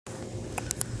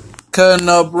Cutting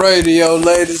Up Radio,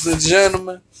 ladies and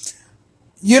gentlemen.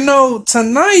 You know,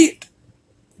 tonight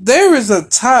there is a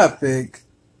topic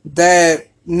that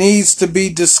needs to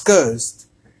be discussed.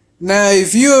 Now,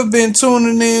 if you have been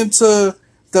tuning into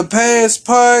the past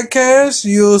podcast,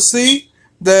 you'll see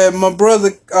that my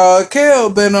brother Kel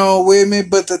been on with me.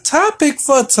 But the topic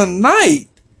for tonight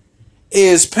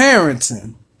is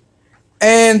parenting.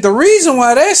 And the reason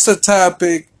why that's the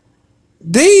topic,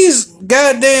 these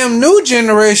goddamn new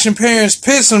generation parents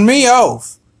pissing me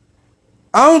off.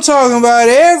 I'm talking about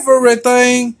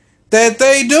everything that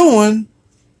they doing,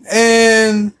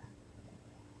 and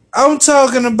I'm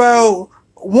talking about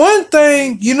one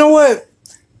thing. You know what?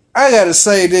 I gotta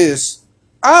say this.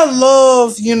 I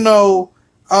love,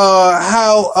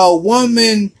 how a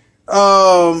woman,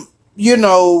 you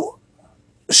know,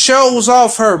 shows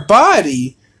off her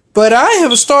body, but I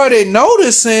have started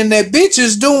noticing that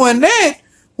bitches doing that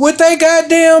with their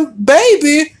goddamn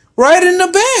baby right in the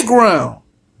background.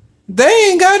 They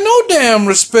ain't got no damn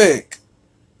respect.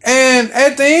 And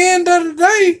at the end of the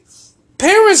day,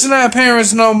 parents not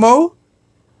parents no more.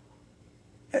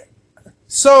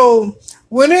 So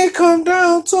when it come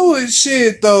down to it,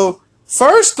 shit though,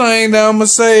 first thing that I'ma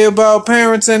say about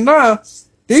parenting now,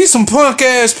 these some punk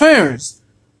ass parents.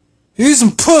 These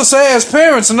some puss ass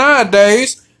parents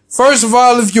nowadays. First of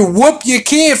all, if you whoop your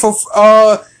kid for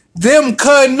them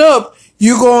cutting up,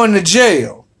 you going to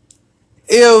jail.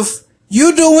 If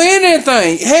you do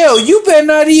anything, hell, you better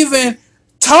not even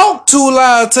talk too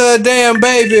loud to a damn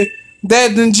baby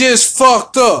that done just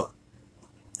fucked up.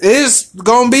 It's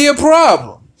gonna be a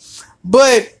problem.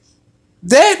 But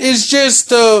that is just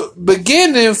the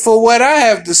beginning for what I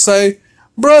have to say.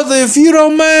 Brother, if you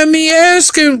don't mind me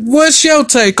asking, what's your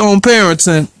take on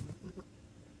parenting?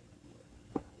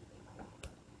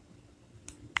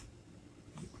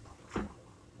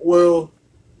 Well,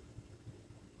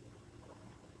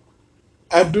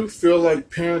 I do feel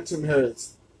like parenting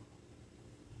has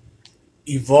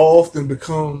evolved and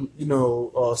become,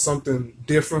 something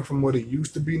different from what it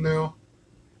used to be now.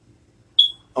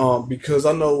 Because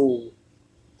I know,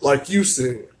 like you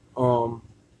said,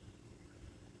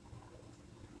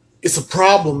 it's a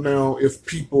problem now if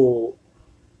people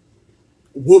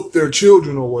whoop their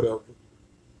children or whatever.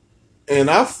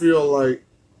 And I feel like,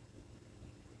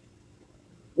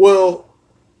 well,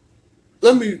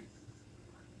 let me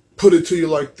put it to you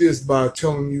like this by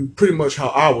telling you pretty much how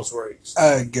I was raised.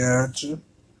 I got you.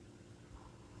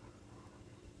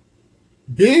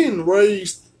 Being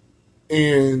raised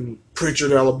in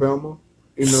Pritchard, Alabama,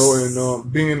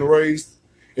 and being raised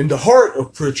in the heart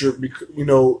of Pritchard,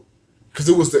 because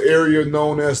it was the area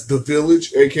known as the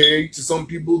Village, aka to some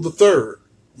people the Third.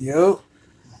 Yep.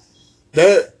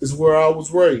 That is where I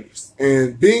was raised,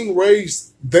 and being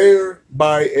raised there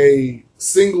by a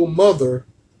single mother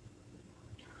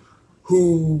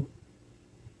who,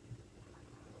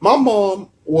 my mom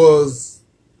was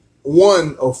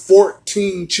one of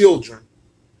 14 children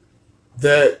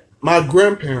that my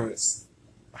grandparents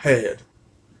had.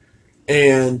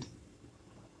 And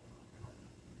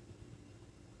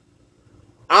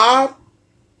I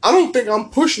don't think I'm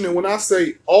pushing it when I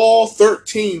say all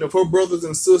 13 of her brothers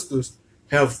and sisters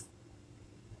have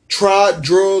tried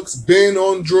drugs, been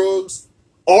on drugs,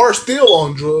 are still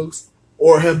on drugs,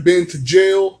 or have been to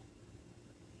jail,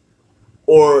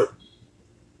 or,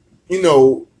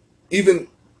 even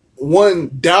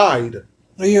one died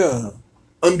Yeah.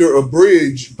 under a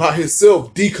bridge by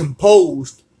himself,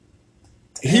 decomposed.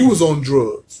 He was on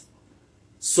drugs.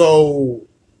 So,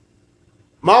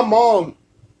 my mom,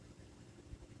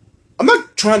 I'm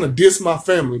not trying to diss my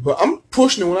family, but I'm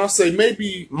pushing it when I say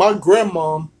maybe my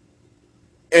grandmom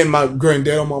and my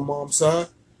granddad on my mom's side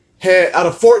had, out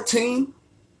of 14,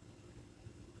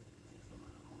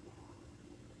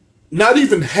 not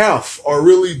even half are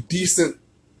really decent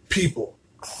people.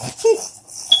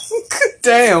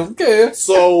 Damn, okay.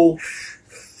 So,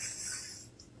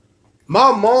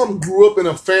 my mom grew up in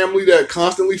a family that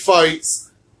constantly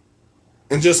fights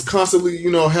and just constantly,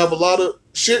 have a lot of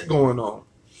shit going on.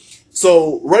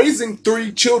 So, raising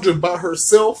 3 children by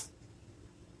herself,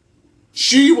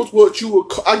 she was what you would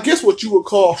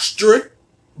call strict,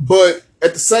 but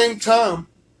at the same time,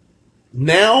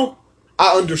 now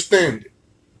I understand it.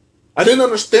 I didn't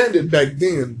understand it back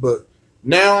then, but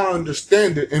now I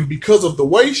understand it, and because of the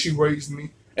way she raised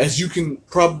me, as you can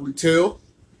probably tell,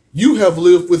 you have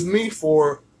lived with me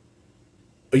for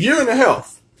a year and a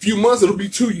half. A few months, it'll be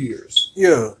 2 years.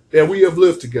 Yeah. That we have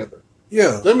lived together.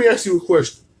 Yeah. Let me ask you a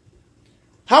question.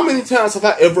 How many times have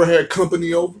I ever had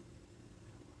company over?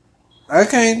 I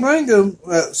can't think of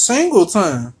a single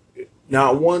time.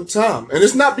 Not one time. And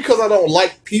it's not because I don't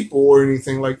like people or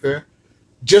anything like that.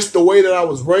 Just the way that I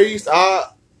was raised,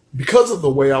 because of the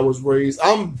way I was raised,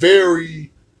 I'm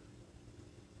very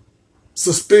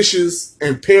suspicious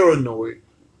and paranoid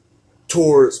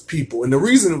towards people. And the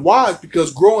reason why is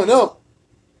because growing up,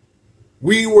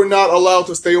 we were not allowed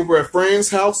to stay over at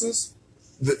friends' houses.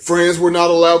 The friends were not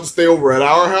allowed to stay over at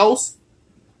our house.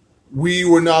 We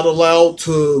were not allowed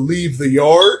to leave the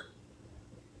yard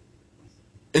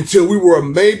until we were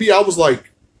maybe, I was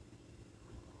like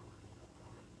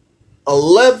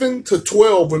 11 to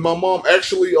 12 when my mom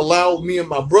actually allowed me and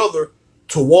my brother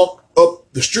to walk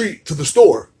up the street to the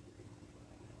store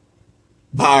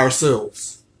by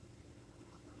ourselves.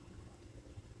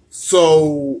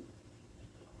 So,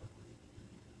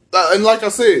 and like I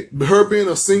said, her being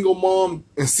a single mom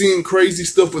and seeing crazy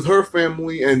stuff with her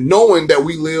family and knowing that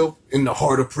we live in the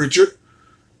heart of Pritchard,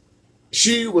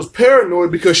 she was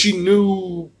paranoid because she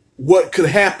knew what could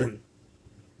happen.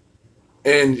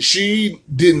 And she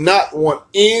did not want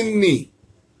anything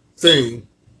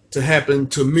to happen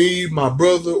to me, my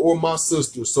brother, or my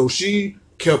sister. So she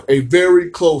kept a very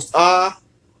close eye.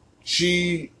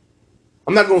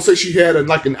 I'm not going to say she had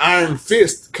like an iron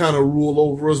fist kind of rule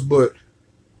over us, but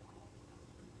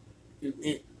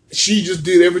she just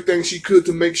did everything she could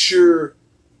to make sure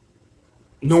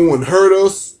no one hurt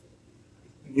us.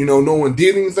 No one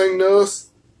did anything to us.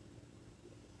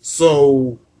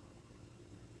 So,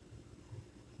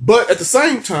 but at the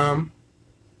same time,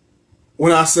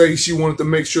 when I say she wanted to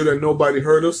make sure that nobody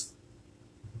hurt us,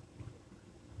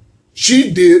 she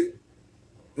did,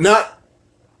 not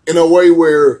in a way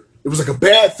where it was like a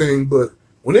bad thing, but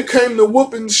when it came to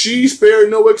whooping, she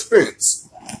spared no expense.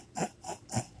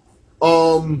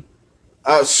 I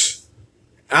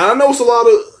know it's a lot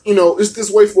of, it's this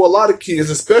way for a lot of kids,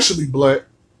 especially black.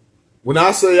 When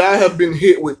I say I have been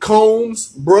hit with combs,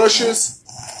 brushes,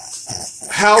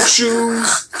 house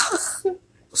shoes,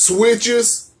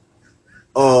 switches,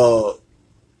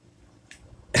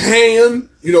 hand,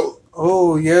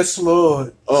 Oh, yes,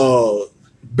 Lord.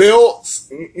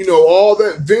 belts, all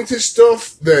that vintage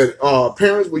stuff that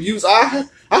parents would use.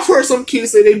 I've heard some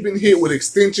kids say they've been hit with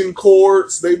extension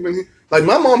cords. They've been hit, like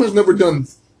my mom has never done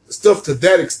stuff to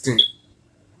that extent.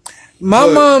 My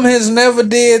mom has never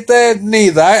did that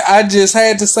neither. I just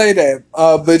had to say that.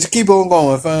 But keep on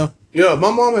going, fam. Yeah,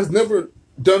 my mom has never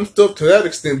done stuff to that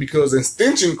extent because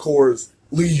extension cords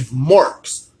leave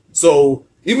marks. So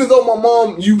even though my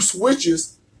mom used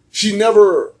switches, she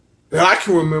never, that I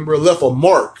can remember, left a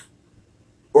mark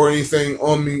or anything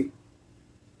on me,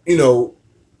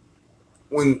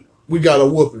 when we got a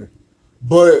whooping.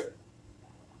 But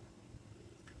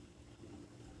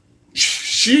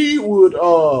she would,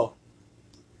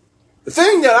 the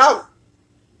thing that I,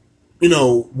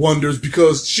 wonders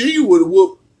because she would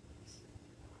whoop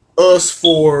us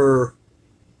for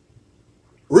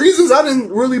reasons I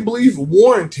didn't really believe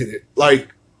warranted it.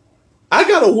 Like, I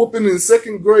got a whooping in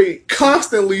second grade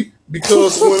constantly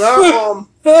because when I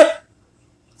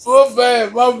My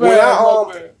bad. when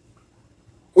I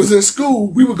was in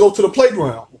school, we would go to the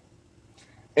playground,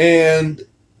 and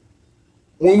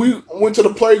when we went to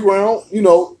the playground,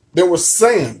 there was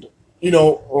sand,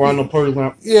 around the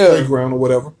playground or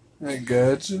whatever. I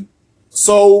got you.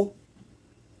 So,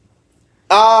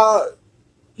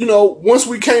 once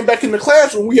we came back in the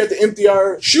classroom, we had to empty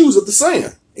our shoes of the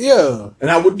sand. Yeah.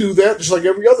 And I would do that just like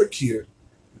every other kid.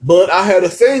 But I had a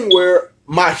thing where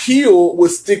my heel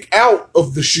would stick out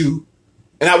of the shoe,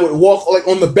 and I would walk like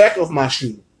on the back of my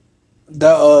shoe.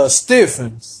 The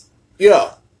stiffens.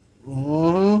 Yeah.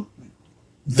 Mm-hmm.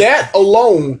 That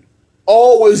alone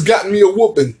always got me a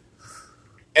whooping.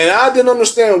 And I didn't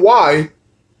understand why.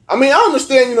 I mean, I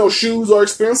understand, shoes are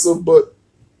expensive, but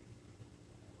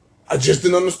I just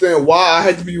didn't understand why I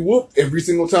had to be whooped every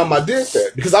single time I did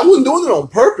that. Because I wasn't doing it on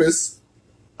purpose.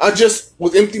 I just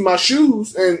would empty my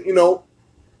shoes and,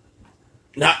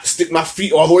 not stick my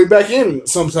feet all the way back in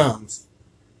sometimes.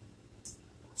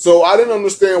 So I didn't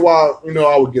understand why,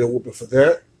 I would get a whooping for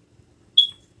that.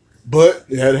 But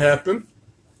it had happened.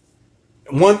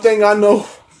 And one thing I know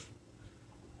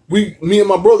me and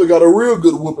my brother got a real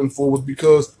good whooping for was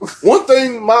because one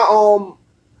thing my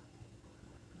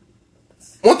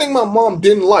mom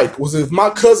didn't like was if my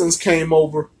cousins came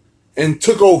over and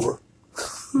took over,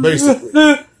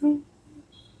 basically.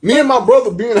 Me and my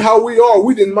brother, being how we are,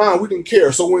 we didn't mind, we didn't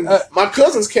care. So when my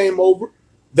cousins came over,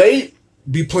 they'd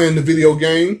be playing the video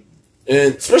game,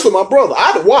 and especially my brother,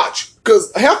 I'd watch,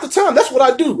 because half the time, that's what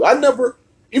I do. I never,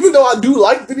 even though I do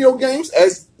like video games,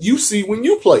 as you see when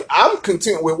you play, I'm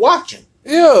content with watching.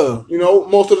 Yeah.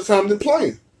 Most of the time than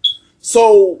playing.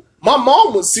 So my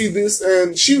mom would see this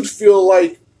and she would feel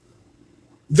like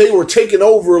they were taking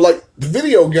over like the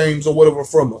video games or whatever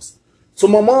from us. So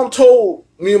my mom told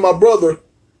me and my brother,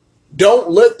 don't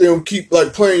let them keep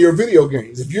like playing your video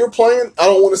games. If you're playing, I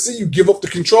don't want to see you give up the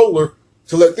controller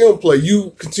to let them play.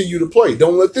 You continue to play.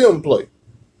 Don't let them play.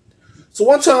 So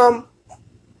one time,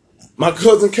 my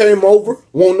cousin came over,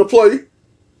 wanting to play.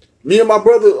 Me and my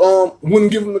brother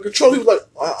wouldn't give him the controller. He was like,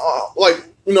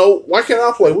 why can't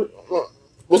I play?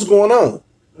 What's going on?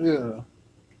 Yeah.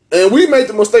 And we made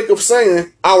the mistake of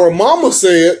saying, our mama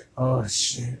said, oh,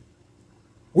 shit.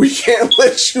 We can't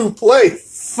let you play.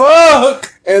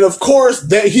 Fuck! And of course,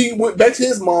 that he went back to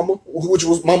his mama, which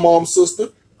was my mom's sister.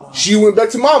 She went back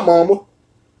to my mama.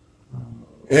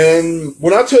 And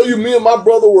when I tell you, me and my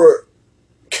brother were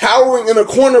cowering in a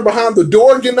corner behind the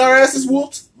door getting our asses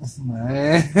whooped.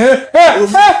 Man.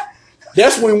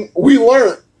 That's when we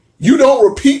learned you don't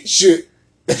repeat shit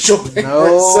that your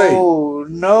parents say.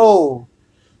 No.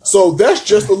 So that's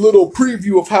just a little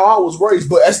preview of how I was raised.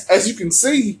 But as you can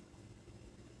see,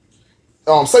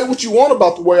 say what you want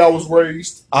about the way I was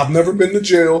raised. I've never been to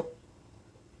jail.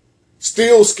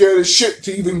 Still scared as shit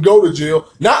to even go to jail.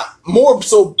 Not more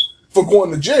so for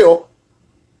going to jail.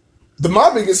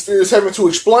 My biggest fear is having to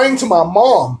explain to my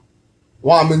mom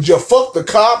why I'm in jail. Fuck the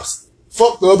cops.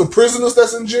 Fuck the other prisoners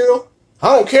that's in jail.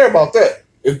 I don't care about that.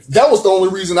 If that was the only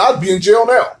reason, I'd be in jail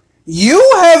now. You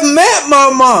have met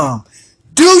my mom.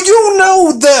 Do you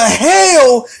know the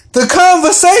hell the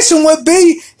conversation would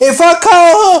be if I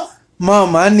call her,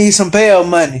 Mama, I need some bail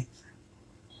money.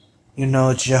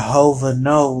 Jehovah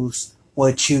knows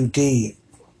what you did.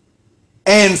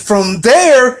 And from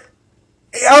there,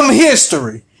 I'm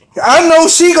history. I know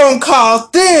she gonna call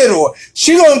Theodore.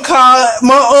 She gonna call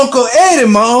my Uncle Eddie,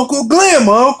 my Uncle Glenn,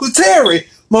 my Uncle Terry,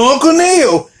 my Uncle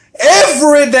Neil.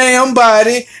 Every damn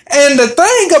body. And the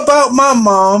thing about my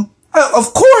mom,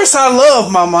 of course I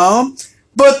love my mom,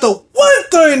 but the one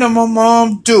thing that my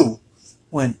mom do,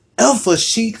 whenever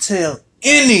she tell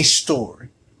any story,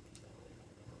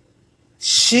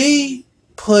 she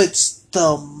puts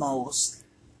the most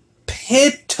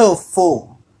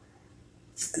pitiful,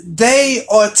 they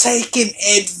are taking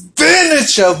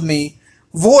advantage of me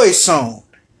voice on.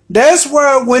 That's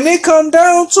why when it come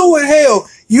down to it, hell,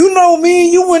 me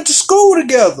and you went to school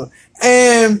together.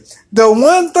 And the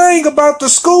one thing about the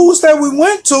schools that we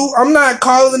went to, I'm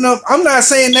not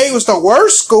saying they was the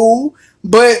worst school,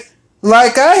 but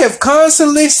like I have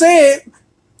constantly said,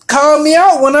 call me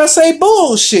out when I say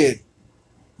bullshit.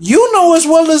 You know as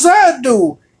well as I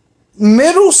do.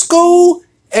 Middle school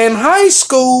and high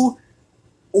school,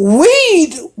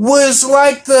 weed was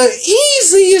like the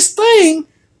easiest thing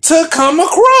to come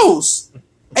across.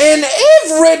 And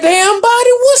every damn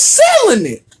body was selling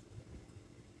it.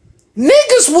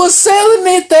 Niggas was selling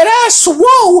it that I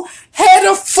swore had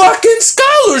a fucking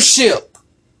scholarship.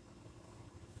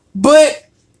 But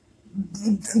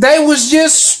they was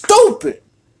just stupid.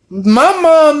 My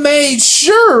mom made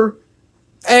sure,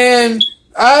 and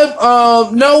I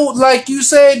know, like you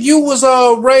said, you was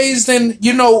raised in,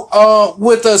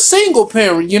 with a single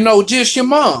parent, just your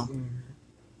mom.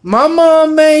 My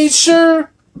mom made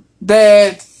sure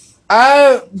that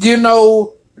I, did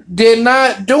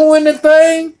not do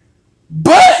anything,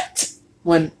 but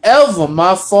whenever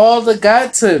my father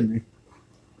got to me,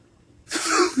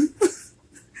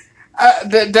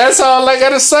 that's all I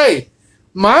gotta say.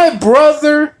 My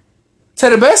brother, to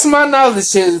the best of my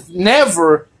knowledge, has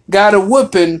never got a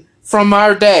whipping from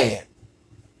our dad.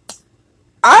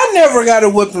 I never got a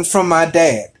whipping from my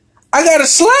dad. I got a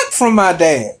slap from my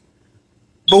dad.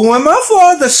 But when my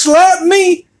father slapped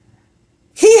me,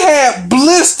 he had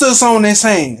blisters on his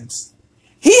hands.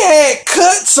 He had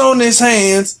cuts on his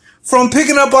hands from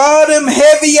picking up all them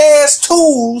heavy ass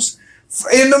tools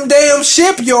in them damn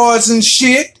shipyards and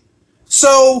shit.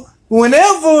 So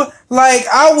whenever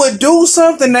I would do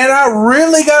something that I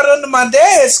really got under my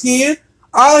dad's skin,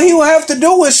 all he would have to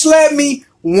do is slap me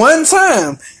one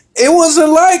time. It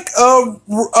wasn't like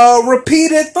a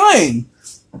repeated thing.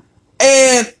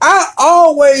 And I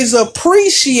always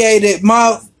appreciated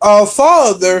my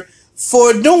father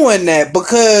for doing that,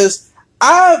 because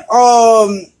I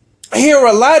hear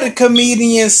a lot of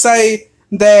comedians say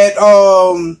that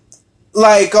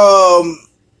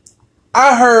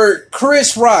I heard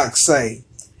Chris Rock say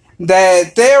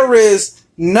that there is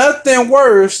nothing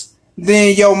worse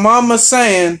than your mama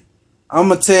saying,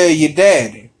 "I'ma tell your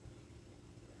daddy."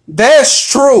 That's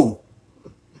true.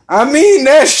 I mean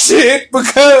that shit,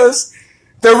 because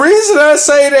the reason I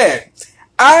say that,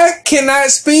 I cannot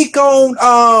speak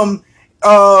on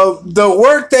the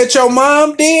work that your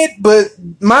mom did, but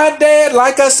my dad,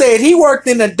 like I said, he worked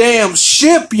in a damn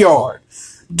shipyard.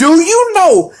 Do you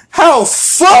know how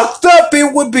fucked up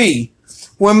it would be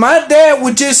when my dad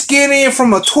would just get in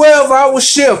from a 12-hour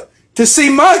shift to see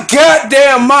my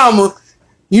goddamn mama?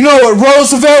 You know what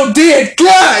Roosevelt did?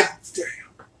 God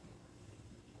damn.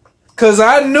 Because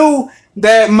I knew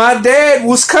that my dad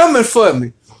was coming for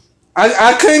me.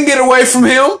 I couldn't get away from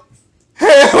him.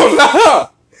 Hell no.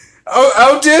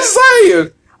 I'm just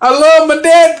saying. I love my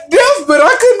dad to death, but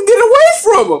I couldn't get away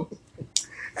from him.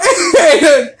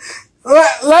 And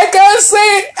like I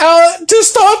said, to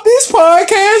start this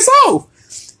podcast off,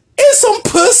 it's some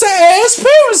pussy ass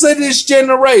parents of this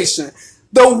generation.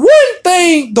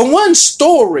 The one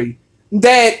story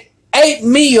that ate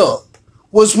me up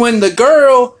was when the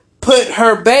girl put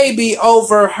her baby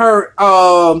over her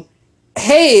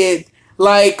head,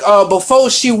 like before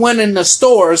she went in the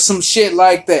store or some shit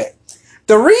like that.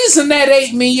 The reason that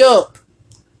ate me up,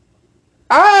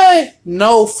 I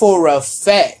know for a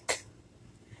fact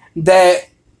that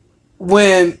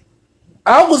when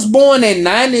I was born in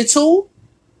 92,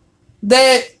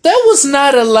 that there was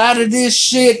not a lot of this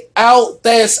shit out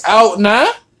that's out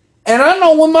now. And I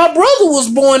know when my brother was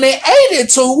born in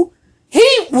 82,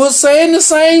 he was saying the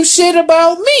same shit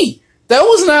about me. There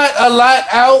was not a lot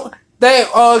out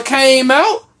that came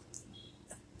out.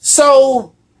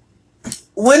 So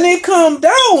when it come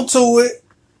down to it,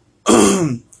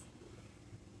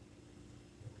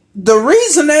 the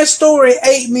reason that story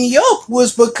ate me up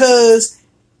was because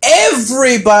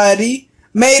everybody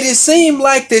made it seem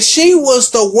like that she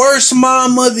was the worst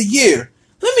mom of the year.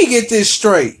 Let me get this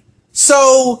straight.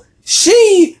 So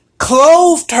she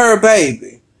clothed her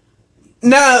baby.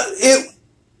 Now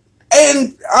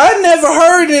and I never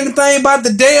heard anything about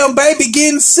the damn baby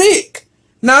getting sick.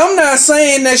 Now I'm not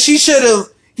saying that she should have,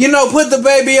 put the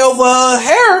baby over her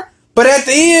hair, but at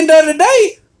the end of the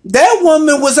day, that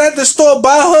woman was at the store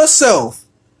by herself.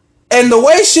 And the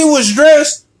way she was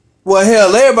dressed, well,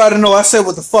 hell, everybody know I said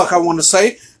what the fuck I want to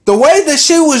say. The way that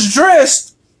she was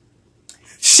dressed,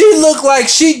 she looked like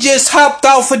she just hopped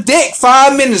off a deck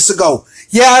 5 minutes ago.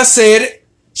 Yeah, I said it.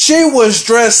 She was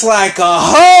dressed like a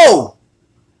hoe.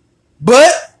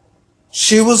 But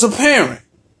she was a parent.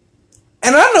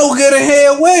 And I know good and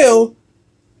hell well,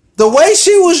 the way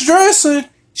she was dressing,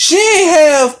 she ain't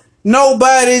have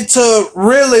nobody to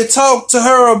really talk to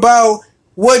her about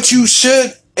what you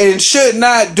should and should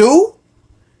not do.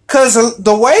 Because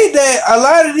the way that a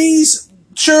lot of these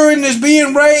children is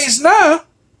being raised now,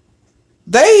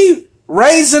 they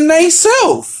raising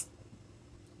themselves.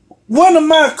 One of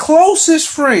my closest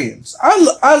friends,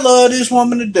 I love this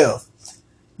woman to death,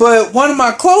 but one of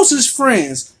my closest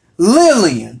friends,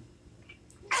 Lillian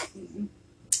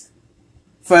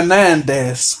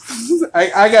Fernandez.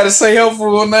 I gotta say her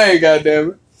full name,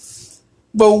 goddammit.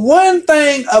 But one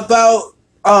thing about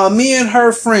me and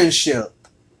her friendship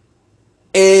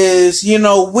is,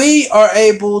 we are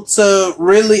able to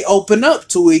really open up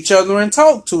to each other and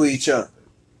talk to each other.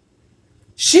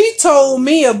 She told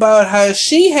me about how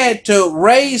she had to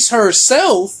raise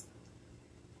herself.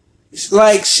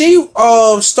 Like she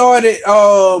started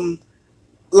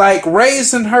like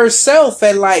raising herself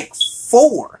at like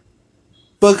 4.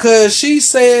 Because she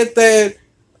said that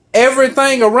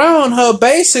everything around her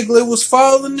basically was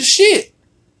falling to shit.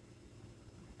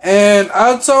 And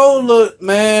I told her,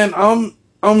 man,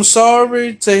 I'm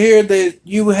sorry to hear that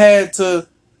you had to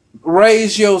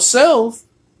raise yourself,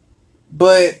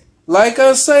 but like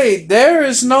I say, there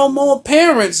is no more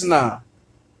parents now.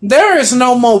 There is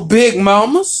no more big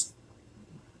mamas.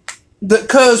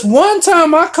 Cause one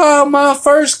time I called my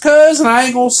first cousin, I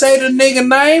ain't gonna say the nigga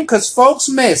name cause folks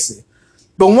messy.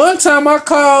 But one time I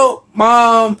called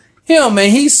him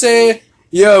and he said,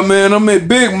 yeah man, I'm at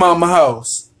Big Mama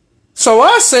house. So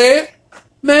I said,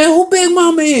 man, who Big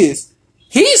Mama is?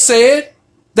 He said,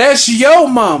 that's your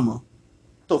mama.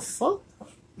 The fuck?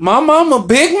 My mama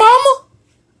Big Mama?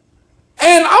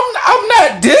 And I'm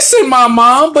not dissing my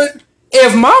mom, but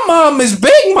if my mom is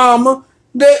Big Mama,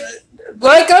 that,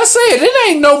 like I said, it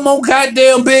ain't no more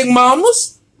goddamn Big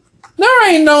Mamas. There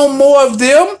ain't no more of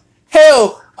them.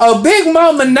 Hell, a Big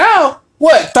Mama now,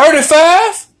 what,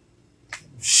 35?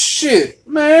 Shit,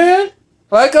 man.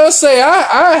 Like I say,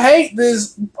 I hate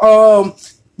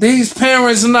these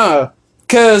parents now.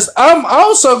 Cause I'm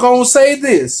also gonna say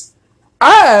this.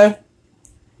 I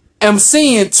am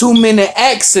seeing too many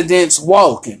accidents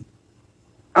walking.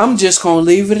 I'm just gonna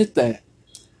leave it at that.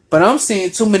 But I'm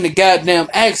seeing too many goddamn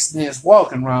accidents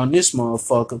walking around this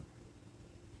motherfucker.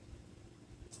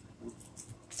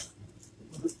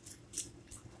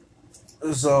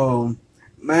 So,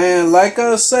 man, like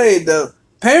I say, the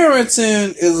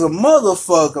parenting is a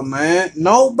motherfucker, man.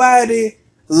 Nobody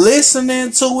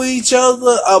listening to each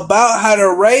other about how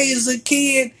to raise a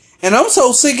kid. And I'm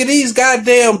so sick of these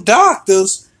goddamn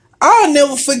doctors. I'll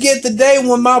never forget the day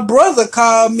when my brother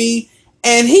called me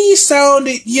and he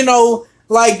sounded,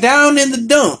 like down in the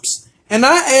dumps. And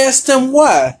I asked him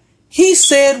why. He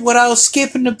said without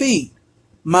skipping a beat,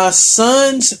 my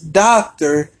son's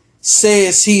doctor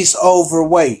says he's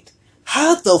overweight.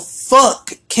 How the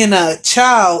fuck can a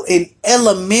child in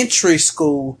elementary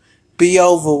school be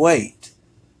overweight?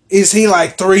 Is he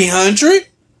like 300?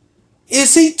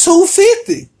 Is he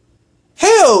 250?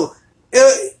 Hell,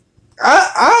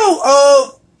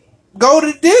 I'll go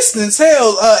the distance.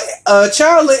 Hell, a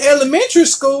child in elementary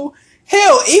school,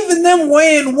 hell, even them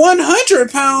weighing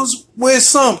 100 pounds with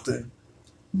something.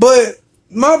 But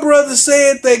my brother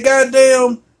said that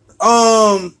goddamn,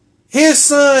 his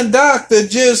son doctor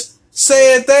just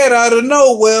said that out of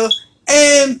nowhere.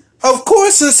 And of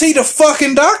course, since he the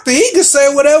fucking doctor, he can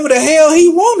say whatever the hell he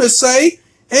want to say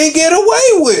and get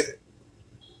away with it.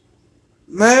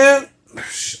 Man,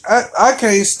 I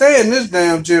can't stand this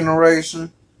damn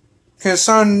generation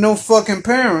concerning no fucking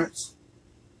parents.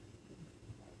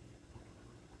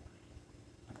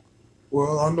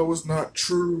 Well, I know it's not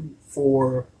true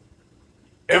for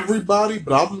everybody,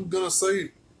 but I'm gonna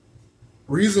say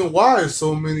reason why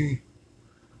so many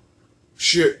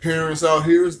shit parents out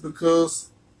here is because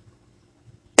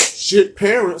shit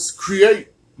parents create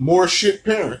more shit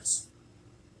parents.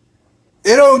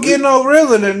 It don't get no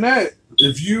realer than that.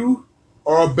 If you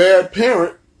are a bad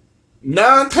parent,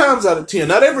 9 times out of 10,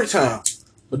 not every time,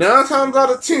 but 9 times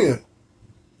out of 10,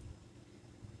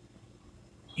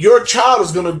 your child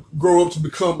is going to grow up to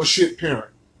become a shit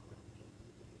parent.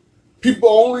 People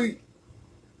only,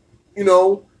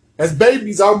 as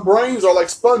babies, our brains are like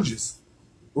sponges.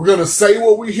 We're going to say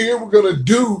what we hear. We're going to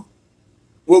do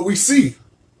what we see.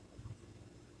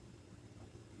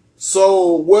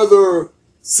 So whether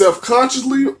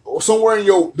self-consciously or somewhere in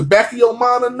the back of your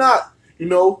mind or not,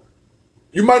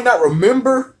 you might not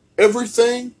remember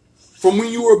everything from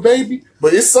when you were a baby,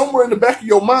 but it's somewhere in the back of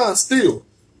your mind still.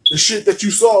 The shit that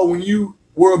you saw when you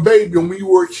were a baby and when you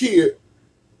were a kid.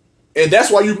 And that's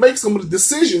why you make some of the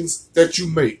decisions that you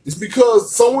make. It's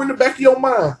because somewhere in the back of your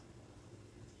mind,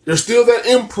 there's still that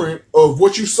imprint of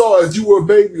what you saw as you were a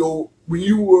baby or when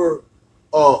you were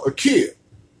a kid.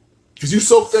 Because you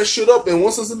soak that shit up, and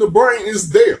once it's in the brain, it's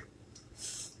there.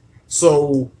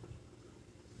 So,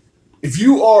 if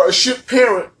you are a shit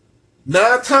parent,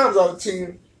 9 times out of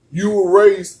 10, you will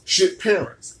raise shit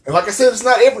parents. And like I said, it's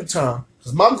not every time.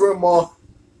 Because my grandma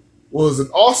was an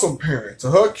awesome parent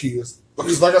to her kids.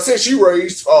 Because like I said, she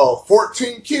raised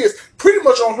 14 kids pretty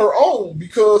much on her own.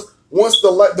 Because once the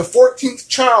 14th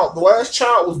child, the last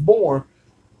child was born,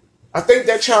 I think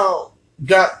that child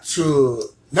got to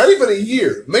not even a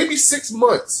year, maybe 6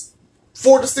 months,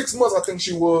 4 to 6 months, I think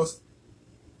she was,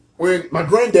 when my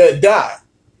granddad died.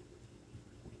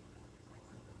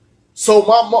 So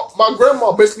my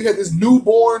grandma basically had this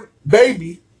newborn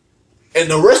baby and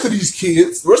the rest of these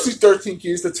kids, the rest of these 13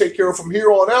 kids to take care of from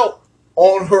here on out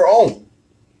on her own.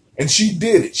 And she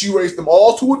did it. She raised them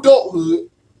all to adulthood.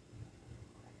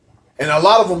 And a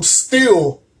lot of them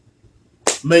still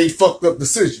made fucked up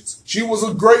decisions. She was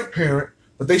a great parent,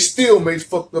 but they still made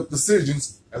fucked up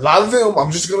decisions. A lot of them,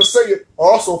 I'm just going to say it,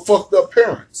 are also fucked up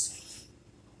parents.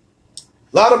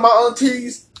 A lot of my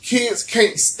aunties, kids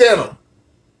can't stand them.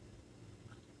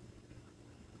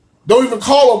 Don't even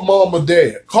call them mom or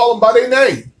dad. Call them by their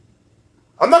name.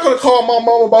 I'm not going to call my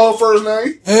mama by her first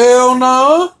name. Hell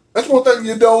no. That's one thing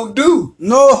you don't do.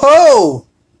 No ho.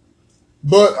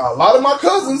 But a lot of my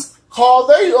cousins call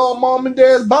their mom and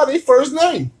dads by their first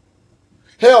name.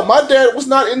 Hell, my dad was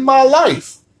not in my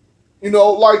life,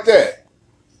 like that.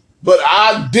 But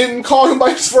I didn't call him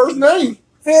by his first name.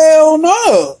 Hell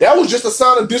no. That was just a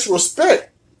sign of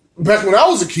disrespect back when I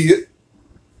was a kid.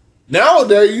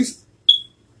 Nowadays,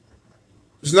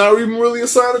 it's not even really a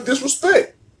sign of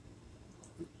disrespect.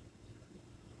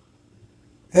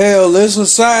 Hell, it's a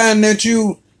sign that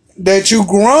you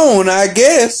grown, I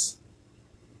guess.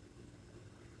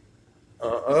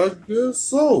 I guess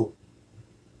so.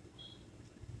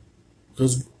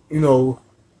 Because,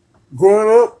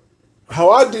 growing up, how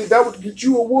I did, that would get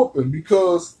you a whooping.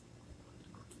 Because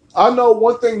I know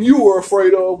one thing you were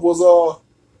afraid of was,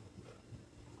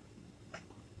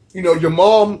 your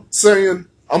mom saying,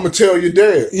 I'm going to tell your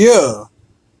dad. Yeah.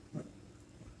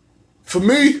 For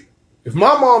me, if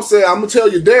my mom said, I'm going to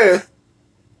tell your dad,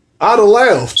 I'd have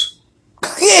laughed.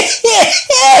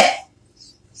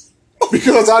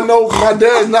 Because I know my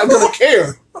dad's not going to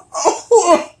care.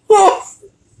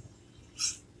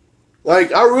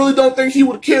 Like, I really don't think he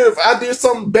would care if I did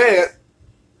something bad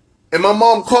and my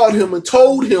mom called him and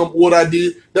told him what I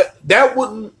did. That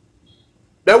wouldn't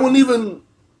even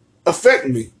affect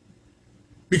me.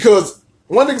 Because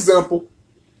one example,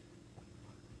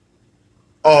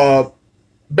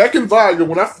 back in Viger,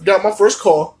 when I got my first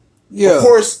car, Yeah. of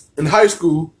course, in high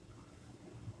school,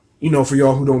 for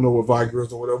y'all who don't know what Viger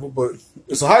is or whatever, but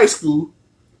it's a high school.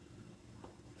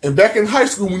 And back in high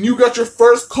school, when you got your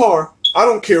first car, I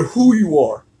don't care who you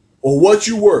are or what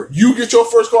you were. You get your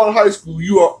first car in high school,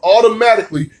 you are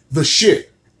automatically the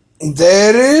shit.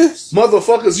 That is?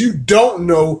 Motherfuckers you don't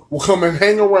know will come and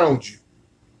hang around you.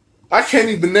 I can't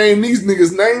even name these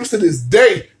niggas' names to this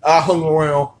day I hung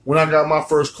around when I got my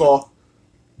first car.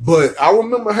 But I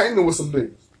remember hanging with some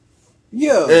niggas.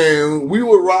 Yeah. And we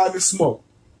would ride and smoke.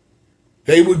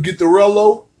 They would get the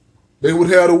Rello. They would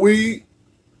have the weed.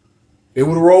 They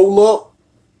would roll up.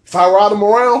 If I ride them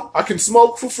around, I can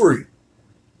smoke for free.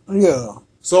 Yeah.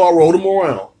 So I rode them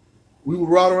around. We would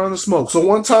ride around and smoke. So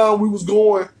one time we was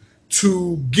going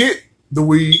to get the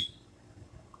weed.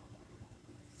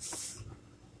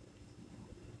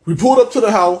 We pulled up to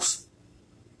the house.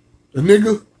 The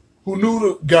nigga who knew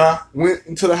the guy went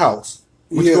into the house.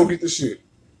 Went to go get the shit.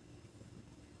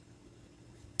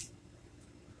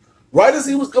 Right as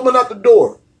he was coming out the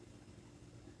door,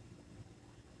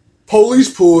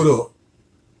 police pulled up.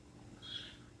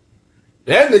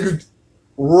 That nigga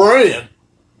ran.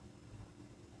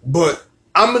 But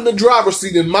I'm in the driver's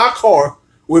seat in my car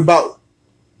with about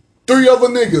 3 other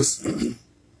niggas.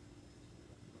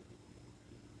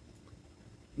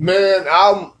 Man,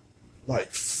 I'm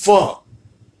like, fuck.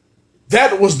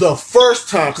 That was the first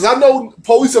time. Because I know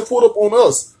police have pulled up on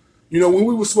us, when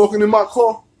we were smoking in my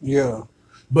car. Yeah.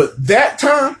 But that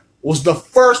time was the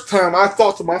first time I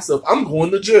thought to myself, I'm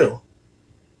going to jail.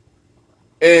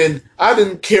 And I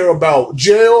didn't care about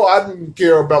jail. I didn't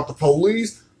care about the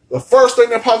police. The first thing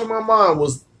that popped in my mind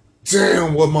was,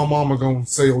 damn, what my mama gonna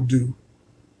say or do.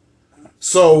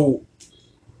 So,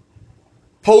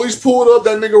 police pulled up,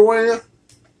 that nigga ran.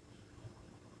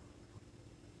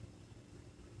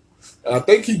 I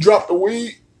think he dropped the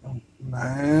weed.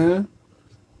 Man.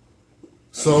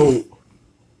 So,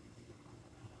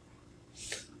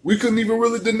 we couldn't even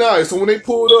really deny it. So when they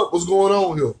pulled up, what's going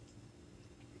on here?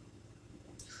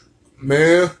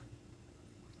 Man,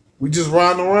 we just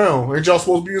riding around. Ain't y'all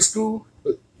supposed to be in school?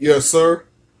 Yes, sir.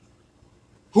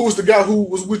 Who was the guy who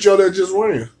was with y'all that just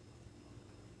ran?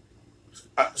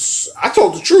 I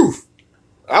told the truth.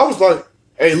 I was like,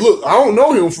 hey, look, I don't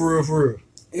know him for real, for real.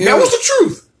 Yeah. That was the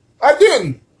truth. I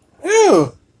didn't. Yeah.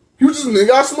 He was just a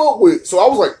nigga I smoked with. So I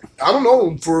was like, I don't know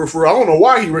him for real, for real. I don't know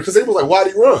why he ran. Because they was like, why'd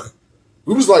he run?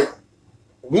 We was like,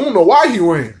 we don't know why he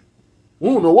ran. We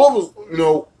don't know what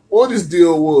was, what his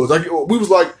deal was. Like, we was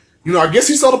like, I guess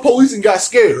he saw the police and got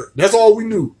scared. That's all we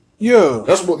knew. Yeah.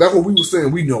 That's what we were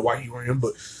saying. We know why he ran,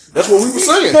 but that's what we were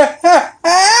saying.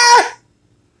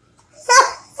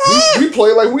 we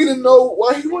played like we didn't know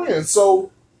why he ran.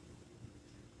 So,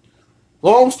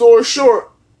 long story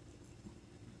short,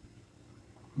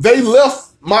 they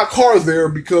left my car there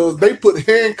because they put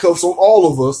handcuffs on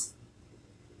all of us.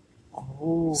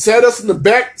 Oh. Sat us in the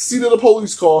back seat of the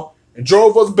police car and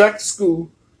drove us back to school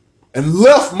and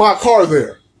left my car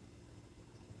there.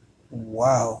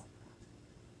 Wow.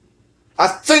 I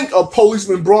think a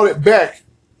policeman brought it back,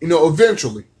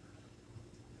 eventually.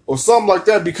 Or something like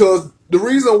that, because the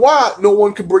reason why no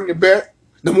one could bring it back,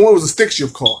 number one, was a stick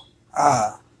shift car.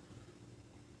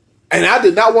 And I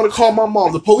did not want to call my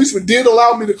mom. The policeman did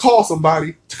allow me to call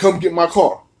somebody to come get my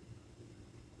car.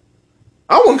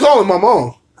 I wasn't calling my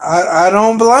mom. I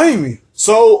don't blame you.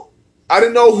 So I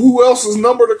didn't know who else's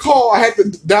number to call. I had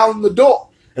to dial an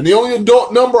adult. And the only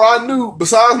adult number I knew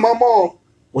besides my mom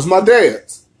was my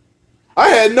dad's. I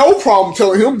had no problem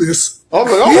telling him this. I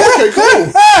was like, oh, okay,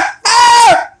 cool.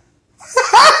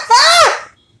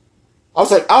 I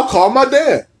was like, I'll call my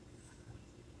dad.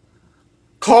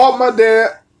 Called my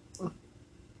dad.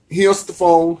 He answered the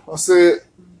phone. I said,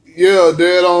 yeah,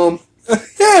 Dad, I'm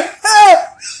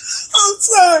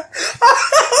sorry.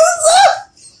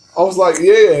 I was like,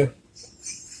 yeah.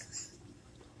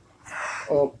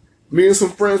 Me and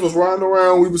some friends was riding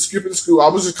around. We was skipping school. I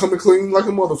was just coming clean like a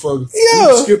motherfucker. Yeah.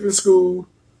 We was skipping school.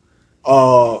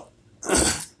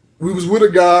 We was with a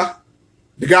guy.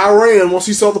 The guy ran once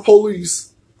he saw the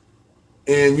police.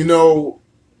 And,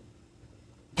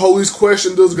 police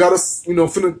questioned us, got us,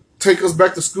 finna take us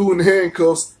back to school in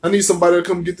handcuffs. I need somebody to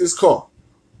come get this car.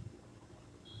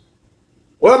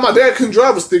 Well, my dad couldn't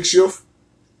drive a stick shift.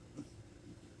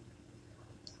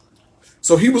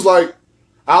 So he was like,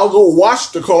 I'll go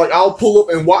watch the car. Like, I'll pull up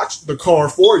and watch the car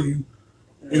for you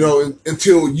You know,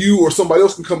 until you or somebody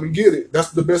else can come and get it. That's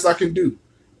the best I can do.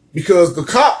 Because the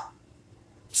cop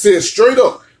said straight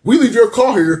up, we leave your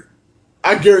car here,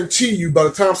 I guarantee you by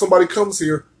the time somebody comes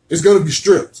here, it's going to be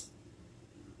stripped.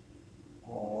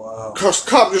 Wow.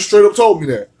 Cop just straight up told me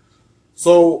that.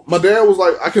 So my dad was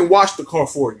like, I can wash the car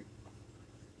for you.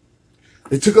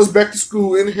 They took us back to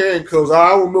school in handcuffs.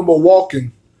 I remember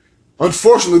walking.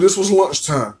 Unfortunately, this was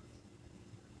lunchtime.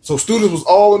 So students was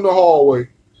all in the hallway.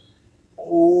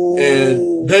 Ooh.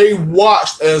 And they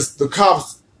watched as the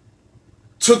cops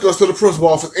took us to the principal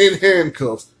office in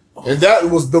handcuffs. And that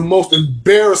was the most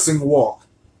embarrassing walk.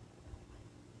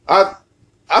 I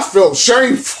felt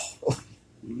shameful.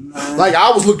 Like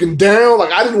I was looking down,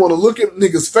 like I didn't want to look at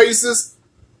niggas' faces.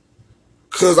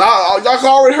 Cause y'all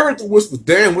already heard the whisper,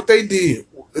 damn, what they did.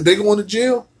 They going to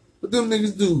jail? What them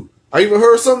niggas do? I even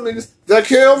heard some niggas, is that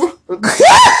Kelvin?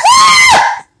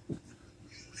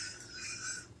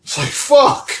 It's like,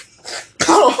 fuck.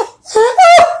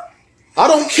 I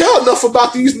don't care enough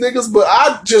about these niggas, but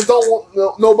I just don't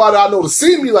want nobody I know to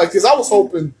see me like this. I was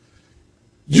hoping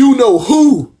you know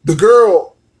who, the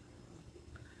girl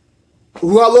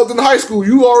who I loved in high school,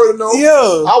 you already know.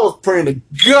 Yeah. I was praying to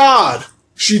God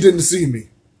she didn't see me.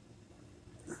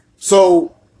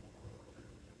 So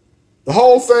the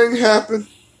whole thing happened.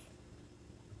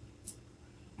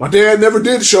 My dad never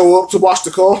did show up to wash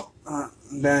the car.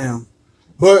 Damn.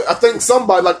 But I think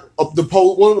somebody, like one of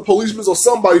the policemen or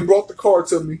somebody, brought the car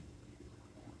to me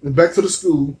and back to the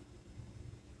school.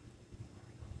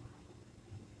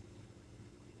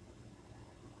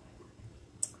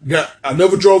 Yeah, I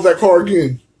never drove that car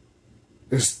again.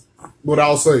 Is what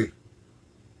I'll say.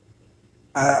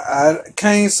 I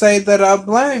can't say that I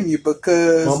blame you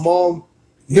because My mom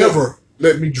never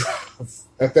let me drive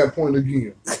at that point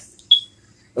again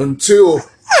until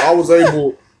I was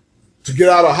able to get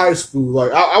out of high school.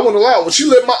 Like I wasn't allowed. She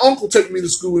let my uncle take me to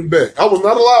school and back. I was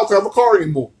not allowed to have a car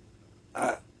anymore.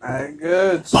 I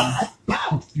good.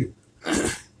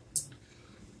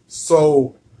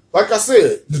 So, like I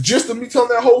said, the gist of me telling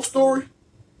that whole story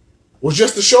was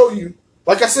just to show you.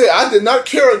 Like I said, I did not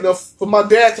care enough for my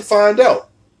dad to find out.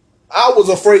 I was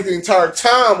afraid the entire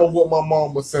time of what my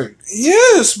mom would think.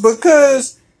 Yes,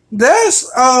 because that's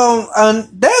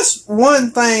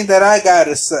one thing that I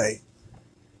gotta say.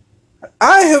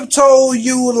 I have told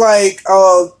you like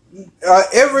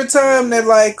every time that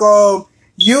like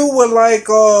you would like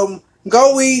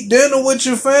go eat dinner with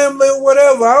your family or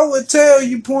whatever, I would tell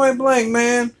you point blank,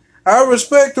 man, I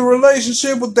respect the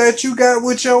relationship that you got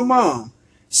with your mom.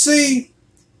 See,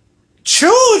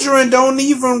 children don't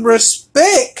even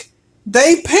respect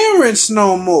they parents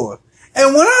no more.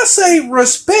 And when I say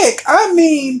respect, I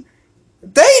mean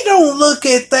they don't look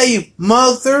at they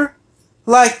mother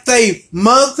like they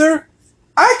mother.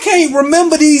 I can't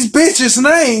remember these bitches'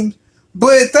 names,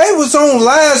 but they was on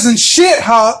Lies and Shit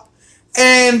Hop,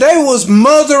 and they was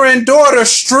mother and daughter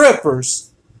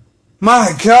strippers.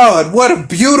 My God, what a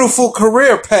beautiful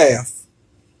career path.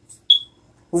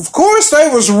 Of course they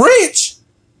was rich,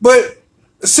 but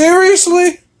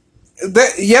seriously,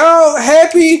 that y'all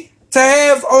happy to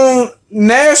have on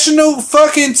national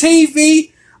fucking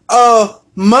TV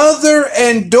mother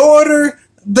and daughter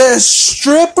the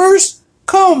strippers?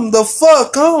 Come the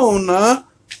fuck on, huh?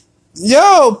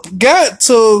 Y'all got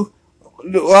to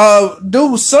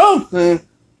do something.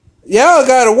 Y'all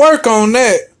got to work on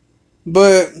that.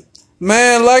 But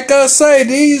man, like I say,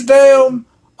 these damn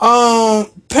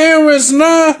parents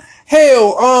now,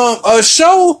 hell, a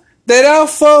show that I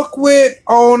fuck with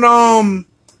on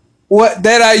what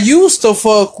that I used to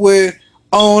fuck with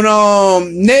on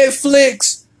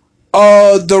Netflix,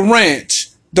 The Ranch.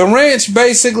 The Ranch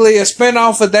basically a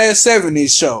spinoff of that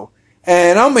 70s show.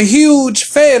 And I'm a huge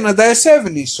fan of that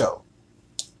 70s show.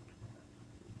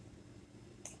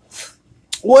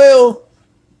 Well,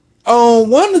 on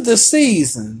one of the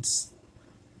seasons,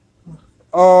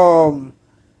 the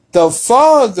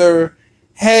father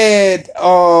had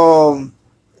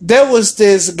there was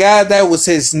this guy that was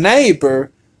his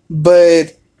neighbor,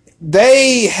 but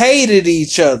they hated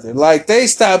each other. Like they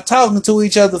stopped talking to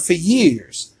each other for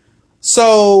years.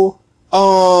 So,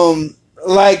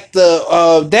 like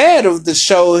the dad of the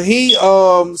show, he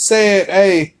said,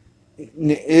 "Hey,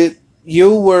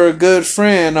 you were a good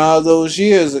friend all those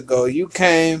years ago. You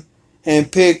came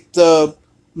and picked up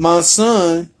my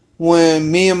son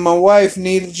when me and my wife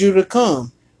needed you to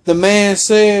come." The man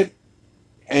said,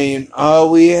 "And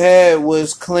all we had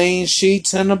was clean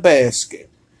sheets and a basket."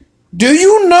 Do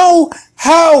you know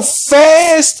how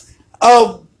fast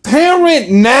a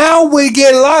parent now would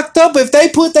get locked up if they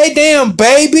put their damn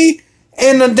baby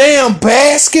in a damn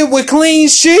basket with clean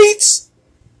sheets?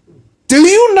 Do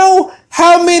you know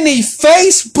how many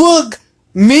Facebook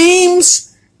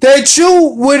memes that you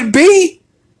would be?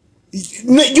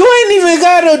 You ain't even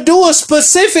gotta do a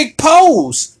specific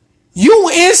pose. You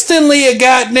instantly a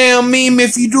goddamn meme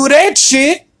if you do that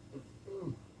shit.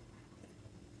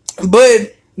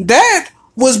 But that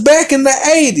was back in the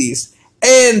 80s.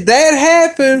 And that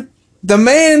happened. The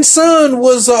man's son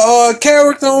was a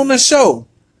character on the show.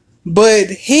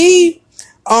 But he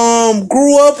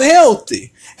grew up healthy.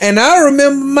 And I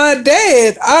remember my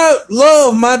dad, I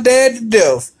love my dad to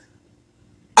death.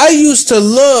 I used to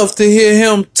love to hear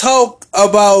him talk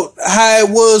about how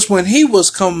it was when he was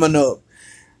coming up.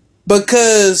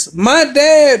 Because my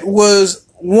dad was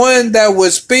one that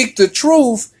would speak the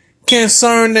truth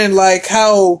concerning like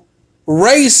how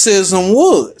racism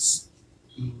was.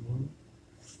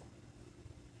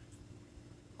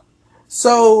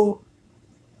 So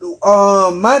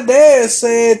my dad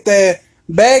said that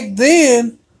back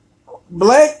then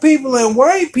black people and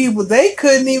white people, they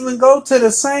couldn't even go to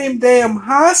the same damn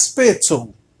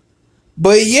hospital.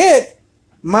 But yet,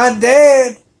 my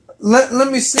dad,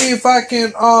 let me see if I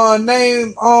can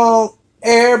name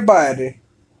everybody.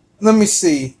 Let me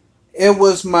see. It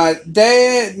was my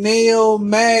dad, Neil,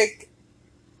 Mac,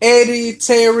 Eddie,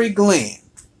 Terry, Glenn.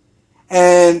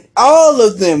 And all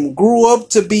of them grew up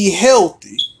to be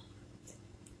healthy,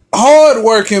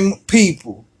 hardworking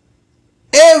people.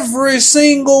 Every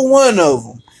single one of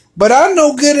them. But I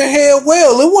know good and hell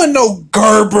well, it wasn't no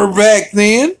Gerber back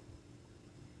then.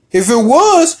 If it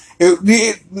was, it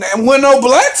wasn't no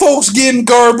black folks getting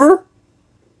Gerber.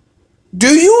 Do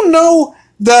you know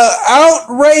the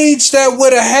outrage that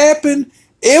would have happened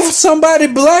if somebody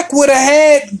black would have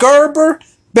had Gerber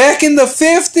back in the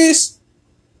 50s?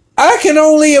 I can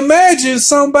only imagine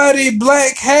somebody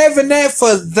black having that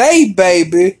for they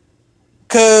baby.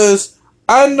 Cause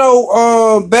I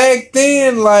know back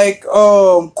then like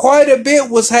quite a bit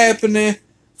was happening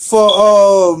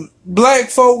for black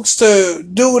folks to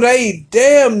do they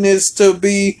damnness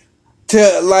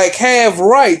to like have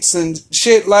rights and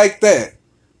shit like that.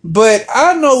 But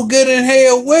I know good and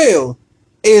hell well,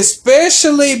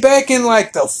 especially back in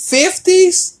like the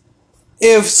 50s,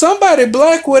 if somebody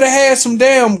black would have had some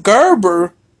damn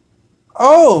Gerber,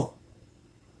 oh,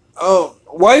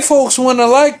 white folks wouldn't have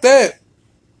liked that.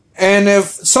 And if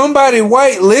somebody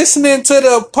white listening to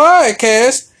the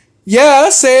podcast, yeah, I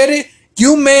said it,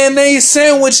 you mayonnaise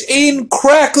sandwich eating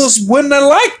crackers wouldn't have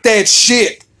liked that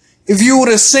shit. If you would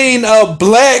have seen a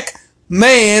black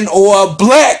man or a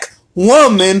black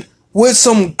woman with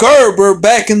some Gerber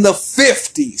back in the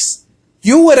 50s,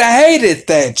 you would have hated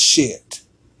that shit.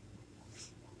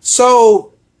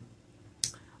 So,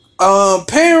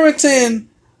 parenting,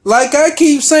 like I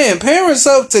keep saying, parents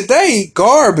of today,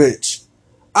 garbage.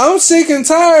 I'm sick and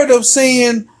tired of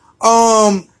seeing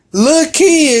little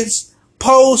kids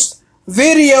post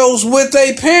videos with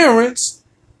their parents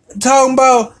talking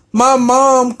about my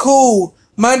mom cool,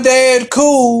 my dad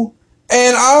cool,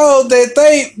 and all that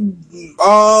they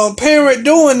parent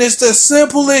doing is the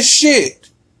simplest shit.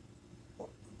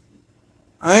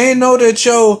 I ain't know that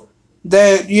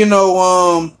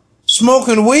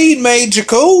smoking weed made you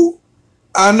cool.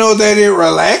 I know that it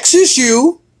relaxes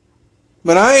you.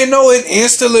 But I ain't know it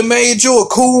instantly made you a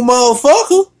cool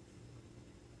motherfucker.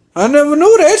 I never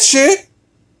knew that shit.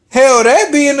 Hell,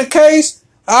 that being the case,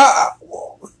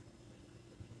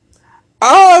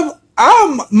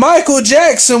 I'm Michael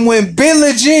Jackson when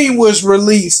Billie Jean was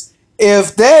released.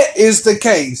 If that is the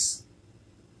case,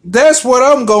 that's what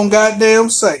I'm gonna goddamn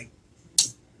say.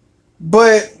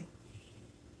 But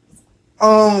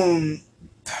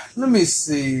let me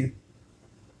see.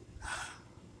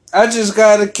 I just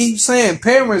gotta keep saying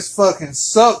parents fucking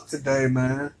suck today,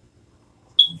 man.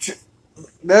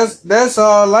 That's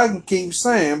all I can keep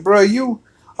saying, bro. You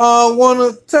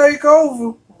wanna take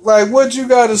over? Like, what you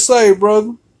gotta say,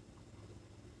 brother?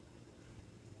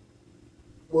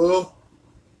 Well,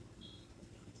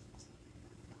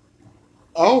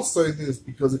 I'll say this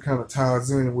because it kind of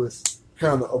ties in with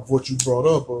kind of what you brought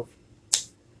up of,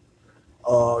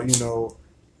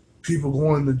 people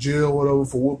going to jail, whatever,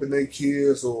 for whooping their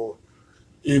kids or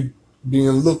it being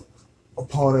looked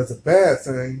upon as a bad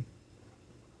thing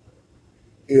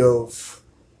if,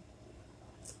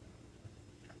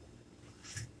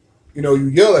 you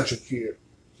yell at your kid.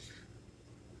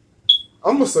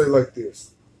 I'm going to say like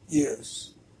this.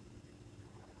 Yes.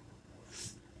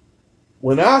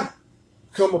 When I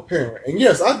become a parent, and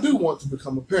yes, I do want to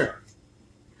become a parent.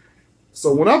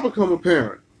 So when I become a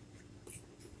parent,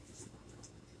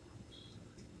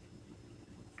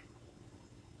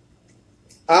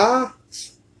 I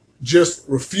just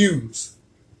refuse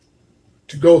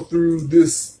to go through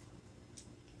this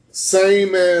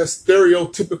same as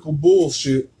stereotypical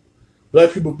bullshit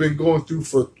black people have been going through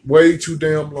for way too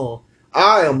damn long.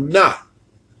 I am not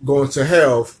going to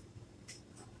have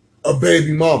a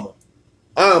baby mama.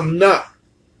 I am not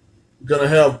gonna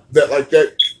have that like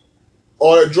that,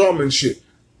 all that drama and shit.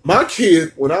 My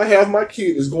kid, when I have my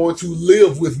kid, is going to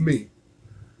live with me.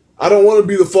 I don't want to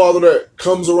be the father that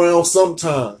comes around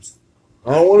sometimes.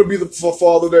 I don't want to be the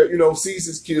father that, sees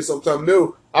his kid sometimes.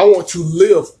 No, I want to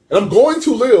live, and I'm going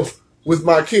to live with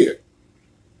my kid.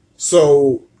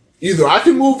 So either I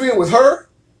can move in with her,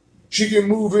 she can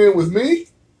move in with me,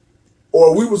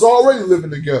 or we was already living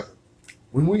together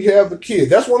when we have the kid.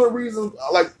 That's one of the reasons,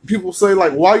 like people say,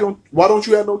 like, why don't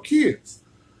you have no kids?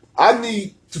 I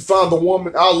need to find the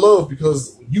woman I love,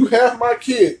 because you have my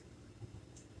kid,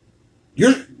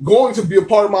 you're going to be a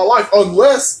part of my life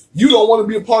unless you don't want to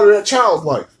be a part of that child's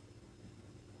life.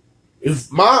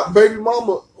 If my baby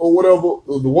mama or whatever,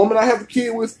 or the woman I have a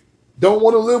kid with, don't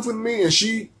want to live with me, and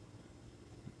she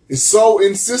is so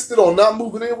insistent on not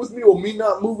moving in with me or me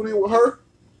not moving in with her,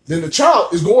 then the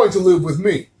child is going to live with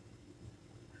me.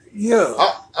 Yeah.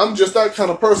 I'm just that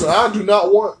kind of person. I do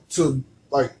not want to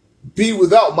be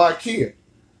without my kid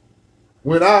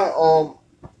when I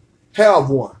have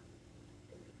one.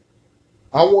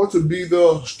 I want to be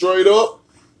the straight up.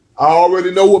 I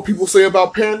already know what people say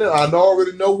about parenting. I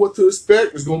already know what to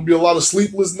expect. There's going to be a lot of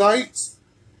sleepless nights.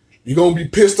 You're going to be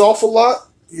pissed off a lot.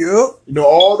 Yep.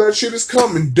 All that shit is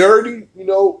coming. Dirty,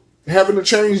 having to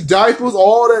change diapers,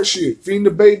 all that shit. Feeding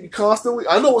the baby constantly.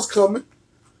 I know it's coming.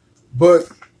 But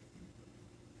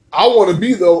I want to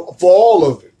be there for all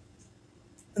of it.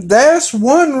 That's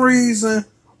one reason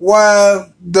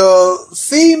why the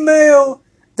female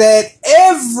that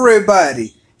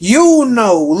everybody,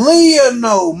 Leah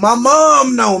know, my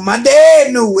mom know, my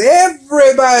dad knew,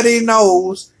 everybody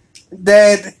knows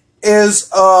that is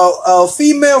a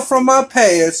female from my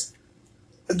past.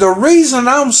 The reason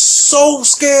I'm so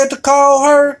scared to call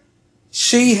her,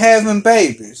 she having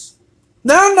babies.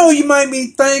 Now I know you might be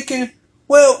thinking,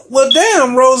 well,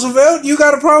 damn, Roosevelt, you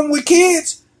got a problem with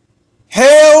kids?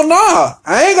 Hell nah,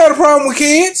 I ain't got a problem with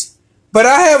kids, but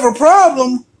I have a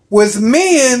problem with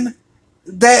men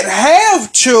that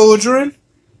have children,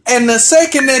 and the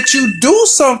second that you do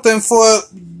something for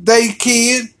they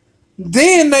kid,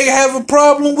 then they have a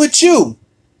problem with you.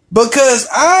 Because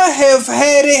I have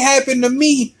had it happen to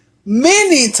me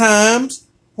many times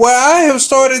where I have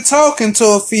started talking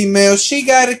to a female, she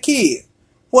got a kid.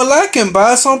 Well, I can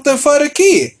buy something for the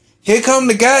kid. Here come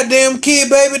the goddamn kid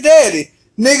baby daddy.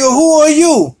 Nigga, who are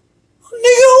you?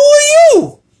 Nigga, who are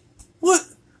you? What?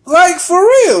 Like, for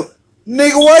real.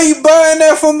 Nigga, why you buying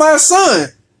that for my son?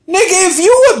 Nigga, if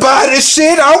you would buy this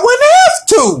shit, I wouldn't have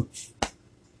to.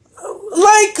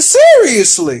 Like,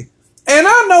 seriously. And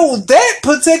I know that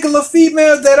particular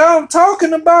female that I'm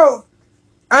talking about,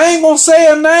 I ain't gonna say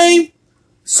her name.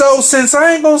 So since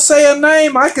I ain't gonna say her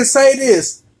name, I can say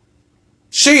this.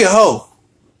 She a hoe.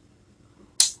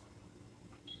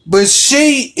 But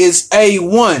she is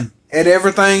A1 at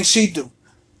everything she do.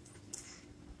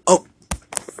 Oh.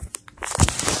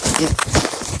 Yeah.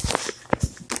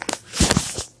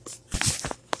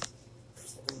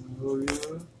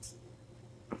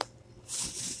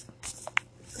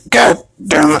 God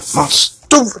damn it, my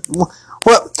stupid one.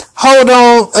 Well, hold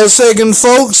on a second,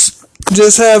 folks.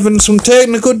 Just having some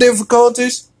technical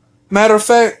difficulties. Matter of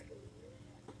fact,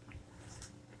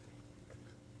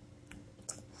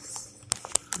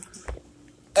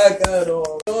 I got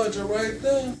charger right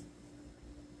there.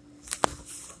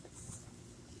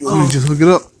 Let me just hook it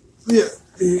up. Yeah,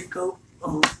 there you go.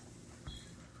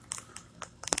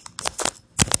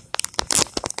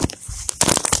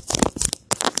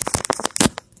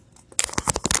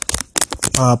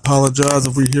 I apologize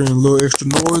if we're hearing a little extra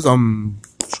noise. I'm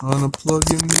trying to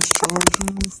plug in this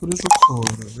charger for this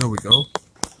recorder. There we go.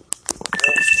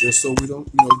 Just so we don't,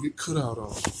 get cut out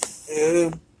on.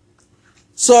 Yeah.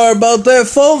 Sorry about that,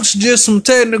 folks. Just some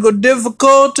technical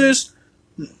difficulties.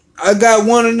 I got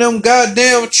one of them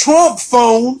goddamn Trump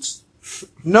phones.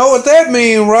 Know what that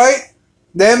mean, right?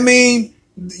 That mean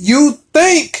you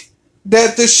think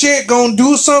that the shit gonna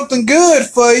do something good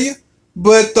for you,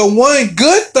 but the one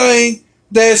good thing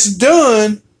that's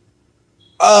done,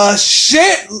 a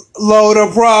shit load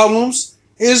of problems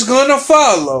is gonna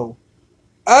follow.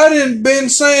 I done been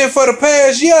saying for the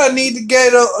past year I need to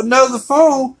get another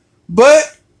phone,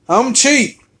 but I'm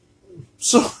cheap.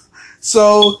 So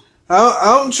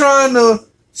I'm trying to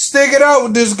stick it out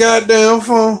with this goddamn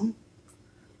phone.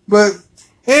 But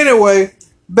anyway,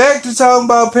 back to talking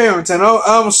about parenting.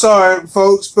 I'm sorry,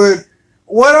 folks, but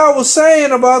what I was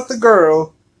saying about the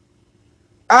girl,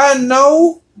 I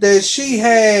know that she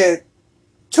had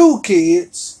 2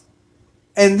 kids,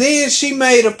 and then she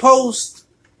made a post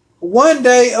one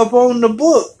day up on the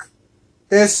book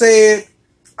that said,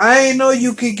 "I ain't know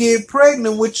you could get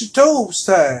pregnant with your tubes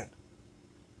tied."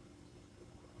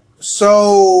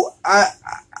 So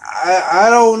I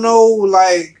don't know,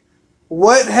 like,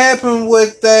 what happened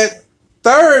with that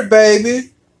third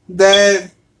baby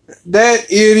that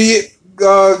idiot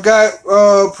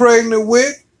got pregnant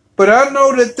with. But I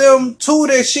know that them 2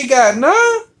 that she got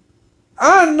now,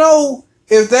 I know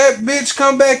if that bitch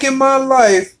come back in my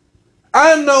life,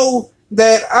 I know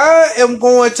that I am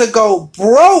going to go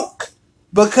broke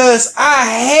because I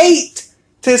hate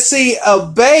to see a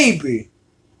baby,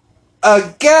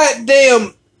 a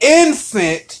goddamn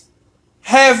infant,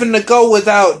 having to go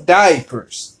without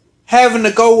diapers, having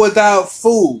to go without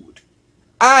food.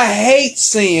 I hate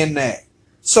seeing that.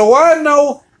 So I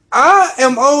know I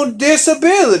am on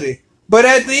disability. But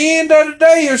at the end of the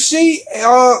day,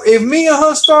 if me and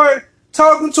her start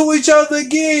talking to each other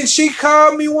again, she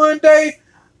called me one day,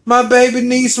 "My baby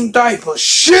needs some diapers."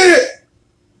 Shit!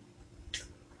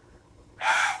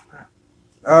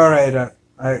 Alright,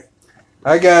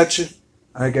 I got you.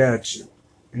 I got you.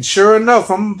 And sure enough,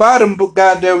 I'm about them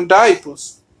goddamn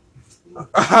diapers.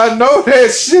 I know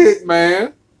that shit,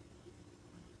 man.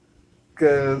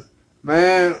 Cause,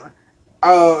 man,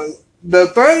 the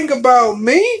thing about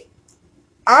me,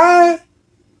 I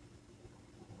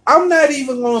I'm not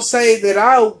even gonna say that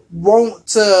I want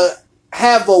to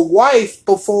have a wife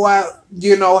before I,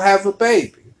 have a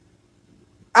baby.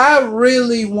 I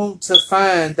really want to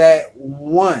find that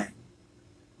one.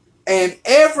 And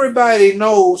everybody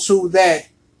knows who that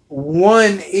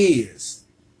one is.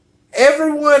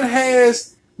 Everyone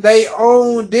has their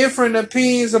own different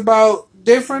opinions about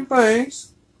different things.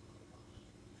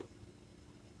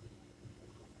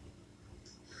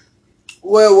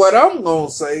 Well, what I'm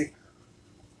gonna say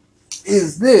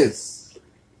is this.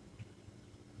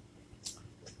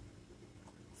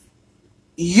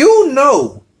 You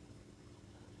know,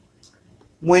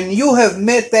 when you have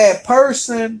met that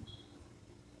person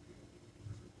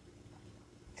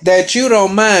that you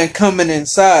don't mind coming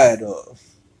inside of.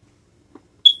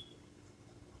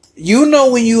 You know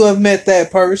when you have met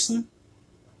that person.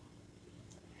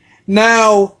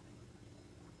 Now,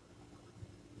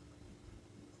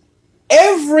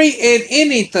 every and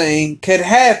anything could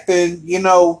happen, in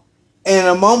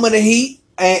a moment of heat.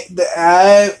 And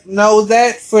I know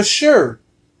that for sure.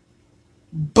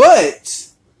 But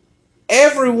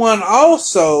everyone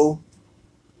also,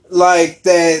 like,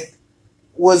 that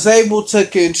was able to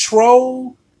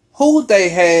control who they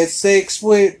had sex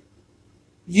with.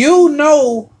 You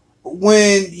know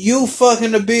when you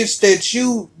fucking a bitch that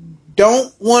you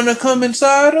don't want to come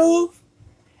inside of,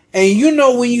 and you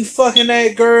know when you fucking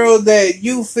that girl that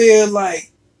you feel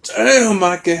like, damn,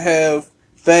 I could have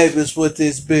babies with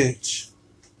this bitch.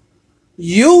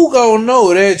 You gon'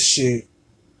 know that shit.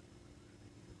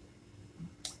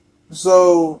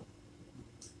 So,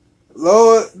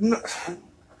 Lord,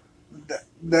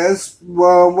 that's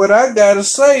what I gotta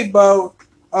say about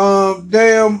the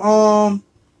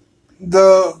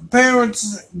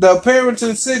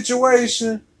parenting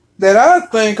situation that I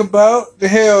think about. The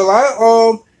hell,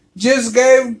 I just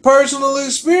gave personal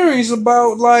experience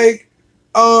about, like,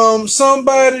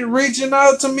 somebody reaching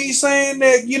out to me saying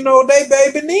that they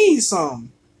baby needs something.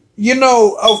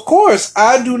 Of course,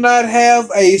 I do not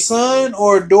have a son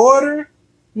or daughter.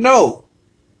 No,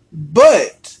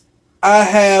 but I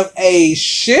have a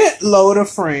shitload of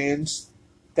friends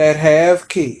that have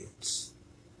kids.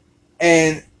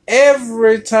 And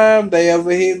every time they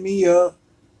ever hit me up,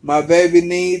 "My baby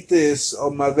need this," or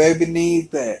 "My baby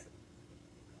need that,"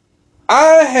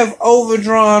 I have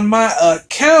overdrawn my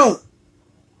account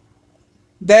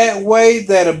that way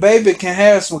that a baby can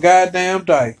have some goddamn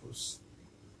diapers.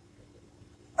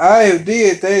 I have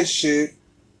did that shit.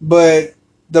 But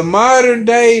the modern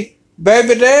day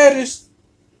baby daddies,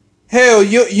 hell,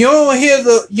 you don't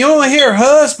hear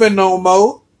husband no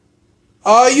more.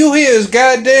 All you hear is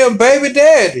goddamn baby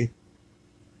daddy.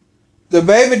 The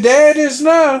baby daddies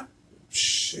now,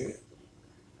 shit,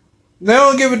 they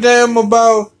don't give a damn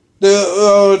about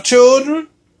the children.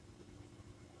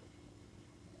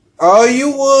 All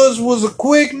you was a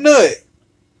quick nut.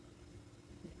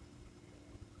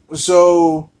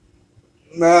 So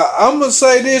now I'm gonna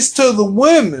say this to the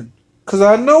women, cause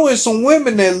I know it's some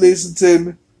women that listen to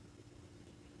me.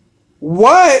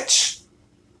 Watch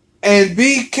and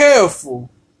be careful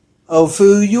of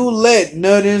who you let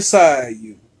nut inside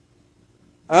you.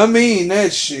 I mean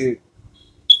that shit.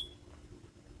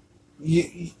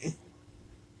 You,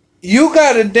 You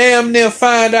gotta damn near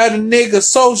find out a nigga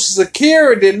social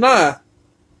security now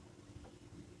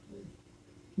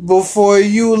before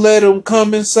you let him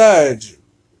come inside you.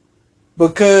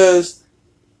 Because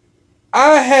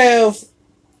I have,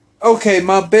 okay,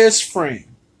 my best friend.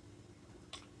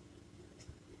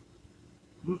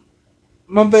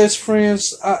 My best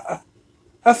friend's,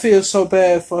 I feel so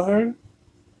bad for her.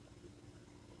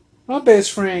 My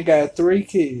best friend got 3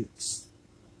 kids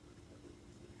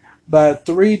by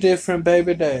 3 different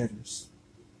baby daddies.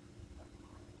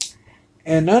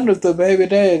 And none of the baby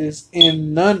daddies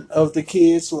in none of the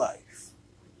kids' life.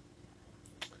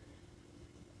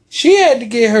 She had to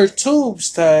get her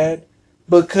tubes tied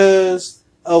because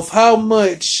of how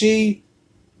much she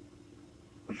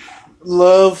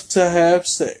loved to have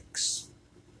sex.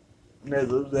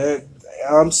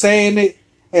 I'm saying it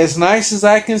as nice as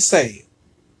I can say it.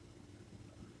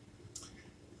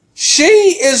 She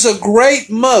is a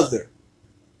great mother.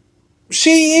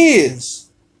 She is.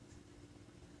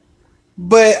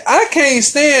 But I can't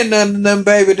stand none of them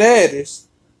baby daddies.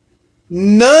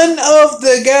 None of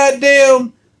the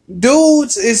goddamn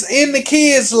dudes is in the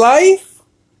kid's life.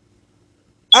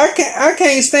 I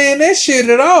can't stand that shit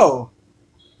at all.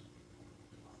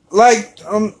 Like,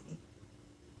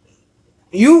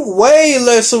 you way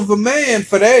less of a man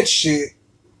for that shit.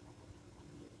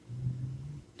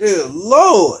 Dear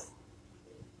Lord.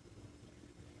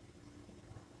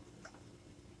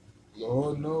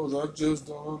 Lord knows, I just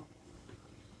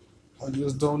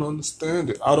don't understand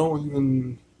it. I don't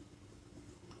even,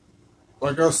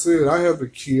 like I said, I have a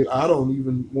kid. I don't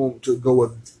even want to go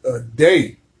a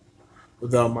day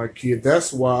without my kid.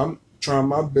 That's why I'm trying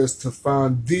my best to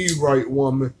find the right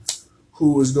woman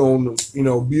who is going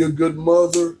to, be a good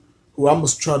mother, who I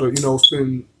must try to,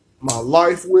 spend my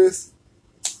life with.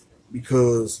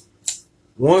 Because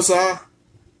once I,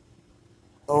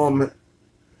 um,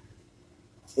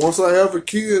 once I have a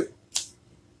kid,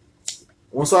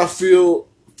 once I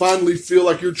finally feel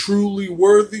like you're truly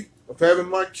worthy of having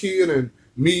my kid and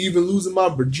me even losing my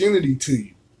virginity to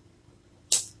you.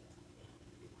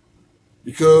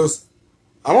 Because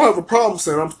I don't have a problem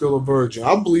saying I'm still a virgin.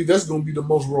 I believe that's going to be the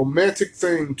most romantic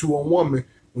thing to a woman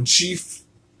when she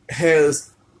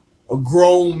has a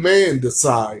grown man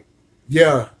decide,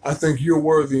 yeah, I think you're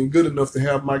worthy and good enough to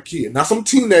have my kid. Not some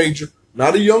teenager,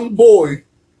 not a young boy.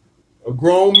 A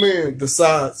grown man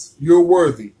decides you're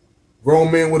worthy.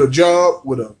 Grown man with a job,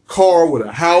 with a car, with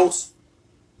a house,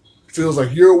 feels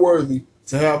like you're worthy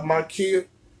to have my kid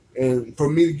and for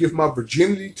me to give my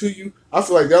virginity to you. I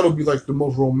feel like that'll be like the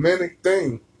most romantic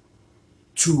thing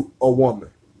to a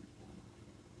woman.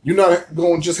 You're not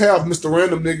going to just have Mr.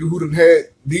 Random nigga who done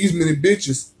had these many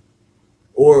bitches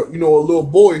or, a little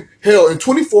boy. Hell, in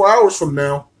 24 hours from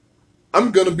now,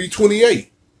 I'm going to be 28.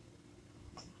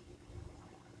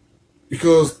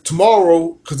 Because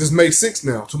tomorrow, because it's May 6th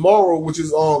now, tomorrow, which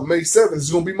is May 7th, is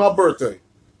going to be my birthday.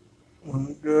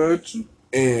 Gotcha.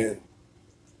 And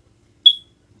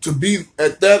to be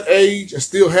at that age and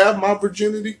still have my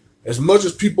virginity, as much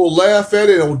as people laugh at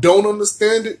it and don't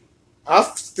understand it, I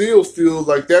still feel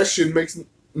like that shit makes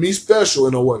me special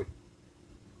in a way.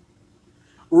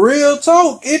 Real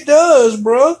talk, it does,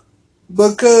 bro.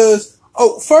 Because,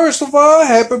 first of all,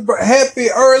 happy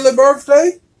early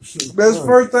birthday. That's the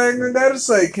first thing I gotta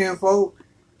say, kinfolk.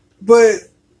 But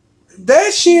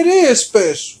that shit is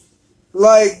special.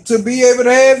 Like, to be able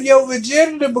to have your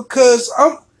virginity because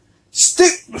I'm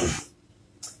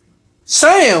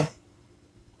Sam,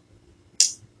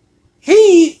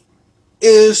 he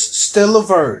is still a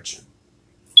virgin.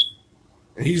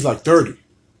 And he's like 30.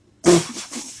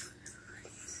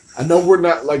 I know we're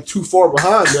not like too far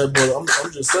behind that, but I'm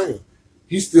just saying.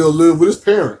 He still lives with his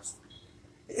parents.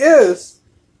 Yes.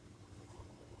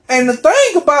 And the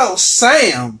thing about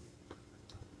Sam,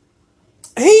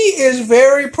 he is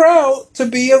very proud to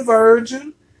be a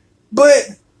virgin.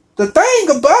 But the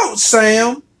thing about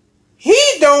Sam, he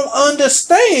don't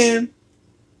understand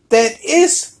that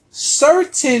it's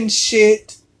certain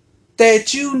shit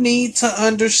that you need to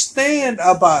understand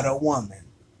about a woman.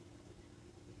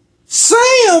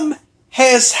 Sam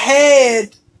has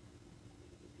had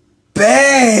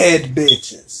bad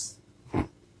bitches.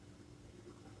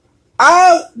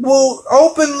 I will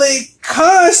openly,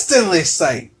 constantly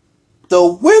say, the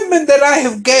women that I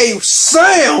have gave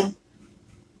Sam,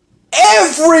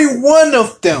 every one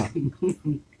of them,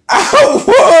 I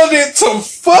wanted to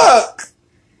fuck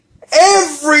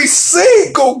every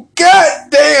single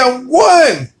goddamn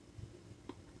one.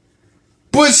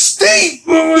 But Steve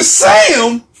with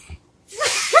Sam,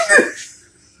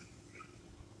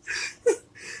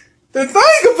 the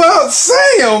thing about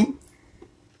Sam,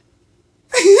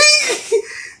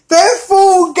 That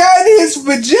fool got his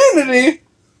virginity,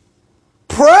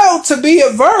 proud to be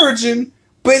a virgin,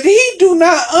 but he do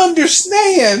not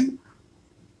understand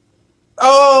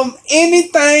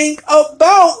anything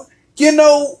about,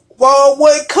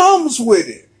 what comes with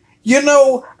it.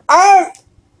 I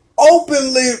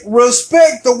openly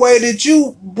respect the way that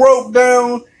you broke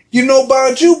down,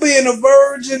 about you being a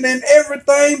virgin and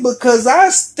everything, because I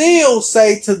still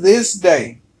say to this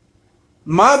day,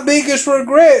 my biggest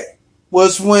regret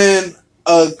was when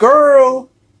a girl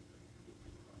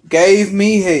gave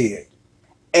me head.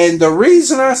 And the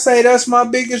reason I say that's my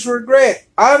biggest regret,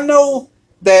 I know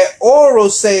that oral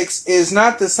sex is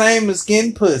not the same as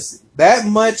getting pussy. That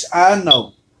much I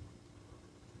know.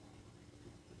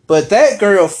 But that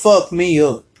girl fucked me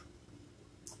up.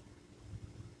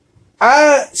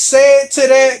 I said to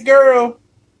that girl,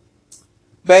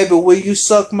 baby, will you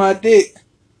suck my dick?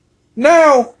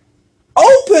 Now,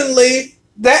 openly,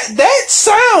 that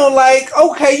sound like,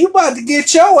 okay, you about to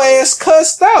get your ass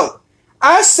cussed out.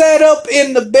 I sat up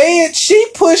in the bed. She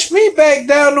pushed me back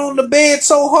down on the bed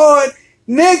so hard,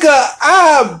 nigga,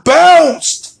 I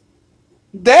bounced.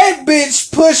 That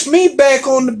bitch pushed me back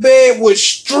on the bed with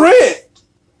strength.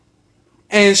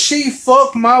 And she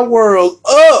fucked my world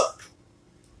up.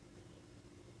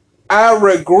 I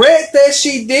regret that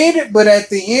she did it, but at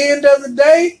the end of the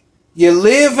day, you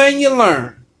live and you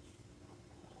learn.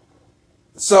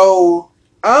 So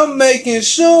I'm making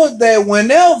sure that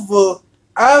whenever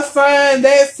I find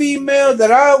that female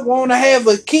that I want to have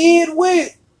a kid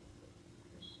with,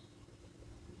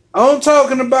 I'm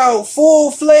talking about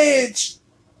full-fledged,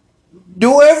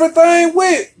 do everything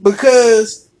with,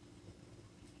 because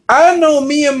I know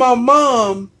me and my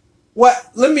mom,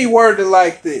 let me word it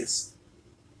like this.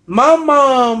 My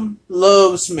mom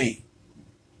loves me.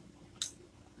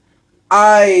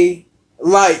 I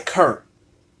like her.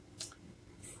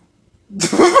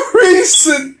 The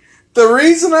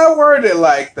reason I word it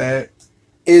like that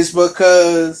is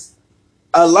because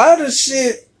a lot of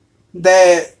shit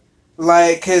that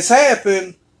has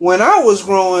happened when I was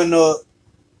growing up,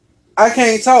 I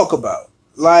can't talk about.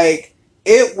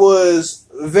 It was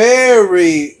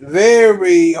very,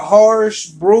 very harsh,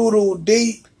 brutal,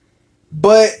 deep.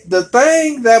 But the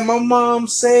thing that my mom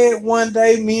said one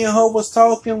day, me and her was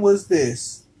talking, was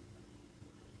this: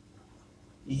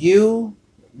 you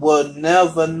will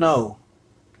never know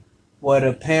what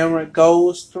a parent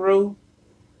goes through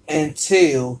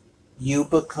until you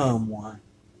become one.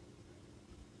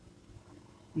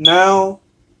 Now,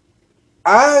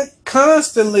 I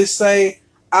constantly say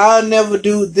I'll never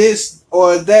do this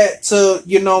or that to,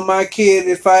 my kid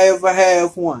if I ever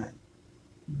have one.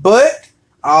 But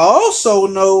I also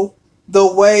know the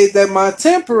way that my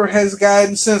temper has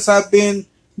gotten since I've been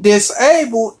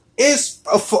disabled is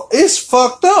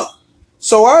fucked up.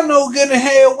 So I know good and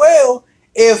hell well,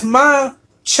 if my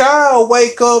child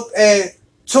wake up at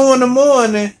 2 in the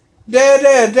morning, dad,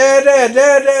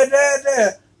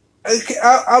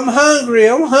 I'm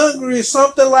hungry,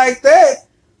 something like that,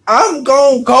 I'm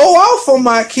gonna go off on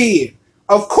my kid.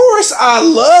 Of course, I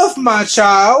love my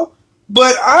child,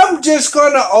 but I'm just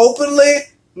gonna openly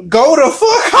go the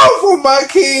fuck off on my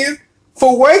kid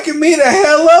for waking me the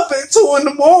hell up at 2 in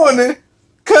the morning,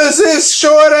 cause his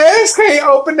short ass can't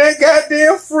open that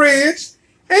goddamn fridge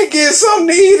and get something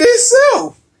to eat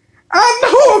himself. I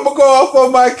know I'm gonna go off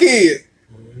on my kid.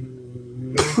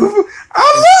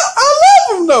 I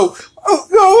love him though. Oh,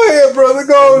 go ahead, brother.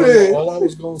 Go ahead. All I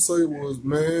was gonna say was,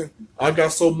 man, I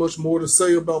got so much more to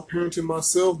say about parenting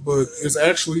myself, but it's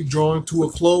actually drawing to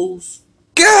a close.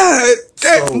 God,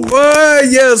 boy,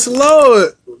 yes,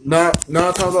 Lord. 9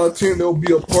 times out of 10, there'll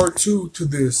be a part 2 to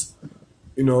this.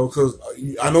 Because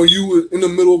I know you were in the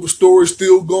middle of a story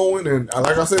still going, and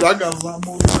like I said, I got a lot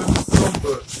more to say myself,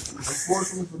 but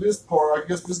unfortunately for this part, I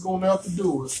guess we're going to have to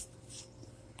do it.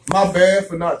 My bad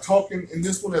for not talking in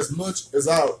this one as much as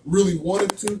I really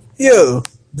wanted to. Yeah.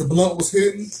 The blunt was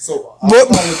hitting, so I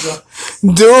apologize.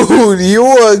 Dude, you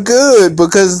are good,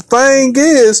 because the thing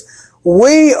is,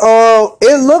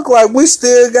 it looked like we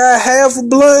still got half a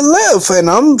blunt left, and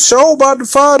I'm sure about to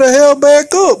fire the hell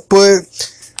back up, but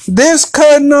this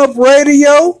cutting up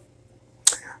radio.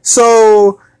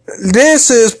 So this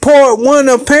is part 1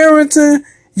 of parenting.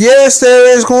 Yes,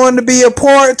 there is going to be a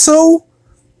part 2.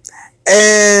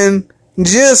 And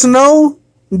just know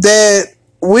that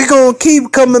we're going to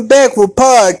keep coming back with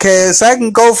podcasts. I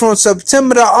can go from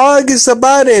September to August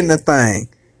about anything.